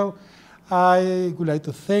hotel. I would like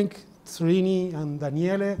to thank Srini and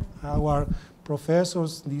Daniele, our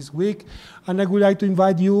professors this week, and I would like to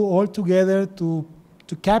invite you all together to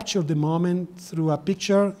capture the moment through a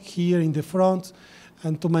picture here in the front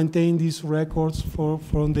and to maintain these records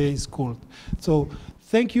from the school. So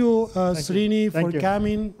thank you, Srini, for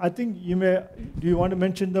coming. I think you may, do you want to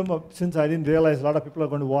mention them? Since I didn't realize a lot of people are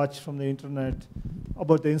going to watch from the internet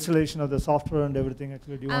about the installation of the software and everything.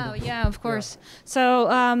 Actually, do you want to? Yeah, of course. Yeah.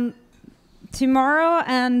 So tomorrow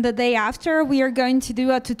and the day after, we are going to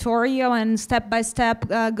do a tutorial and step-by-step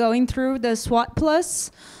going through the SWAT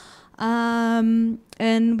Plus.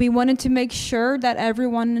 And we wanted to make sure that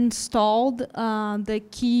everyone installed the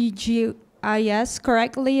QGIS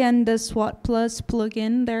correctly and the SWAT Plus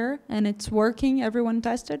plugin there, and it's working. Everyone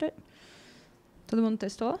tested it? Todo mundo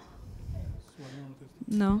testou?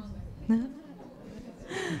 No.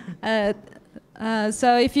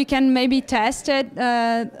 So if you can maybe test it,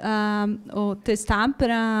 or testar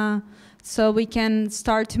para, so we can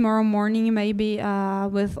start tomorrow morning maybe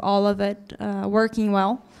with all of it working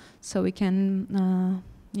well. So we can,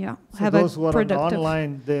 so have those a who are productive.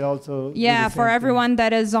 online, they also. Yeah, for everyone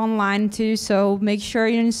that is online too. So make sure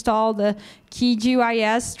you install the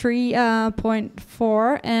QGIS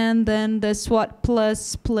 3.4 and then the SWAT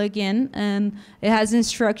Plus plugin, and it has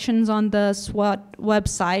instructions on the SWAT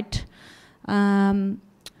website.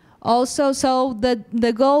 Also, so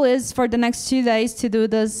the goal is for the next 2 days to do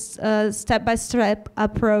this step-by-step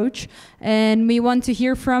approach, and we want to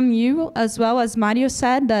hear from you as well. As Mario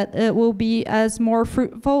said, that it will be as more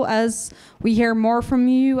fruitful as we hear more from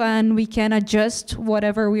you, and we can adjust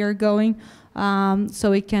whatever we are going,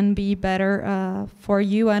 so it can be better for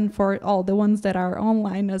you and for all the ones that are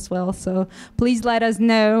online as well. So please let us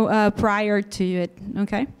know prior to it,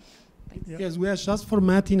 okay? Yes, we are just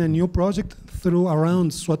formatting a new project through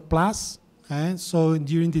around SWAT Plus. So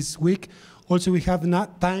during this week, also we have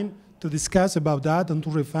not time to discuss about that and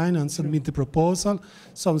to refine and submit the proposal.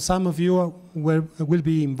 So some of you will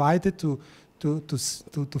be invited to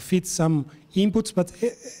fit some inputs. But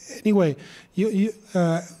anyway,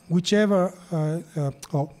 whichever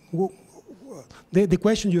the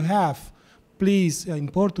question you have, please in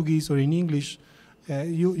Portuguese or in English,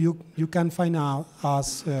 you can find out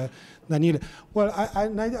us. Daniele. Well,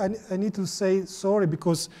 I need to say sorry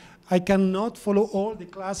because I cannot follow all the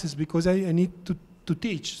classes because I need to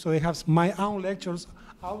teach. So I have my own lectures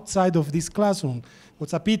outside of this classroom.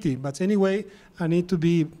 It's a pity, but anyway, I need to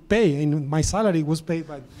be paid, and my salary was paid,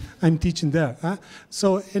 but I'm teaching there.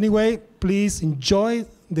 So anyway, please enjoy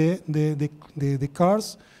the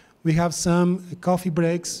course. We have some coffee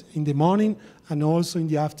breaks in the morning and also in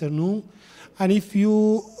the afternoon. And if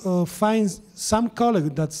you find some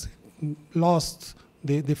colleague that's lost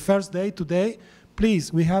the first day today,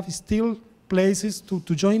 please, we have still places to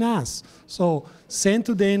join us. So send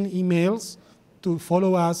to them emails to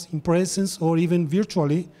follow us in presence or even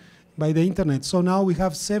virtually by the internet. So now we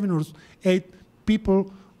have 7 or 8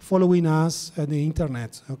 people following us at the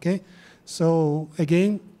internet, okay? So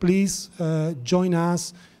again, please join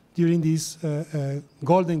us during this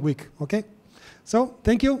Golden Week, okay? So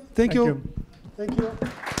thank you. Thank you.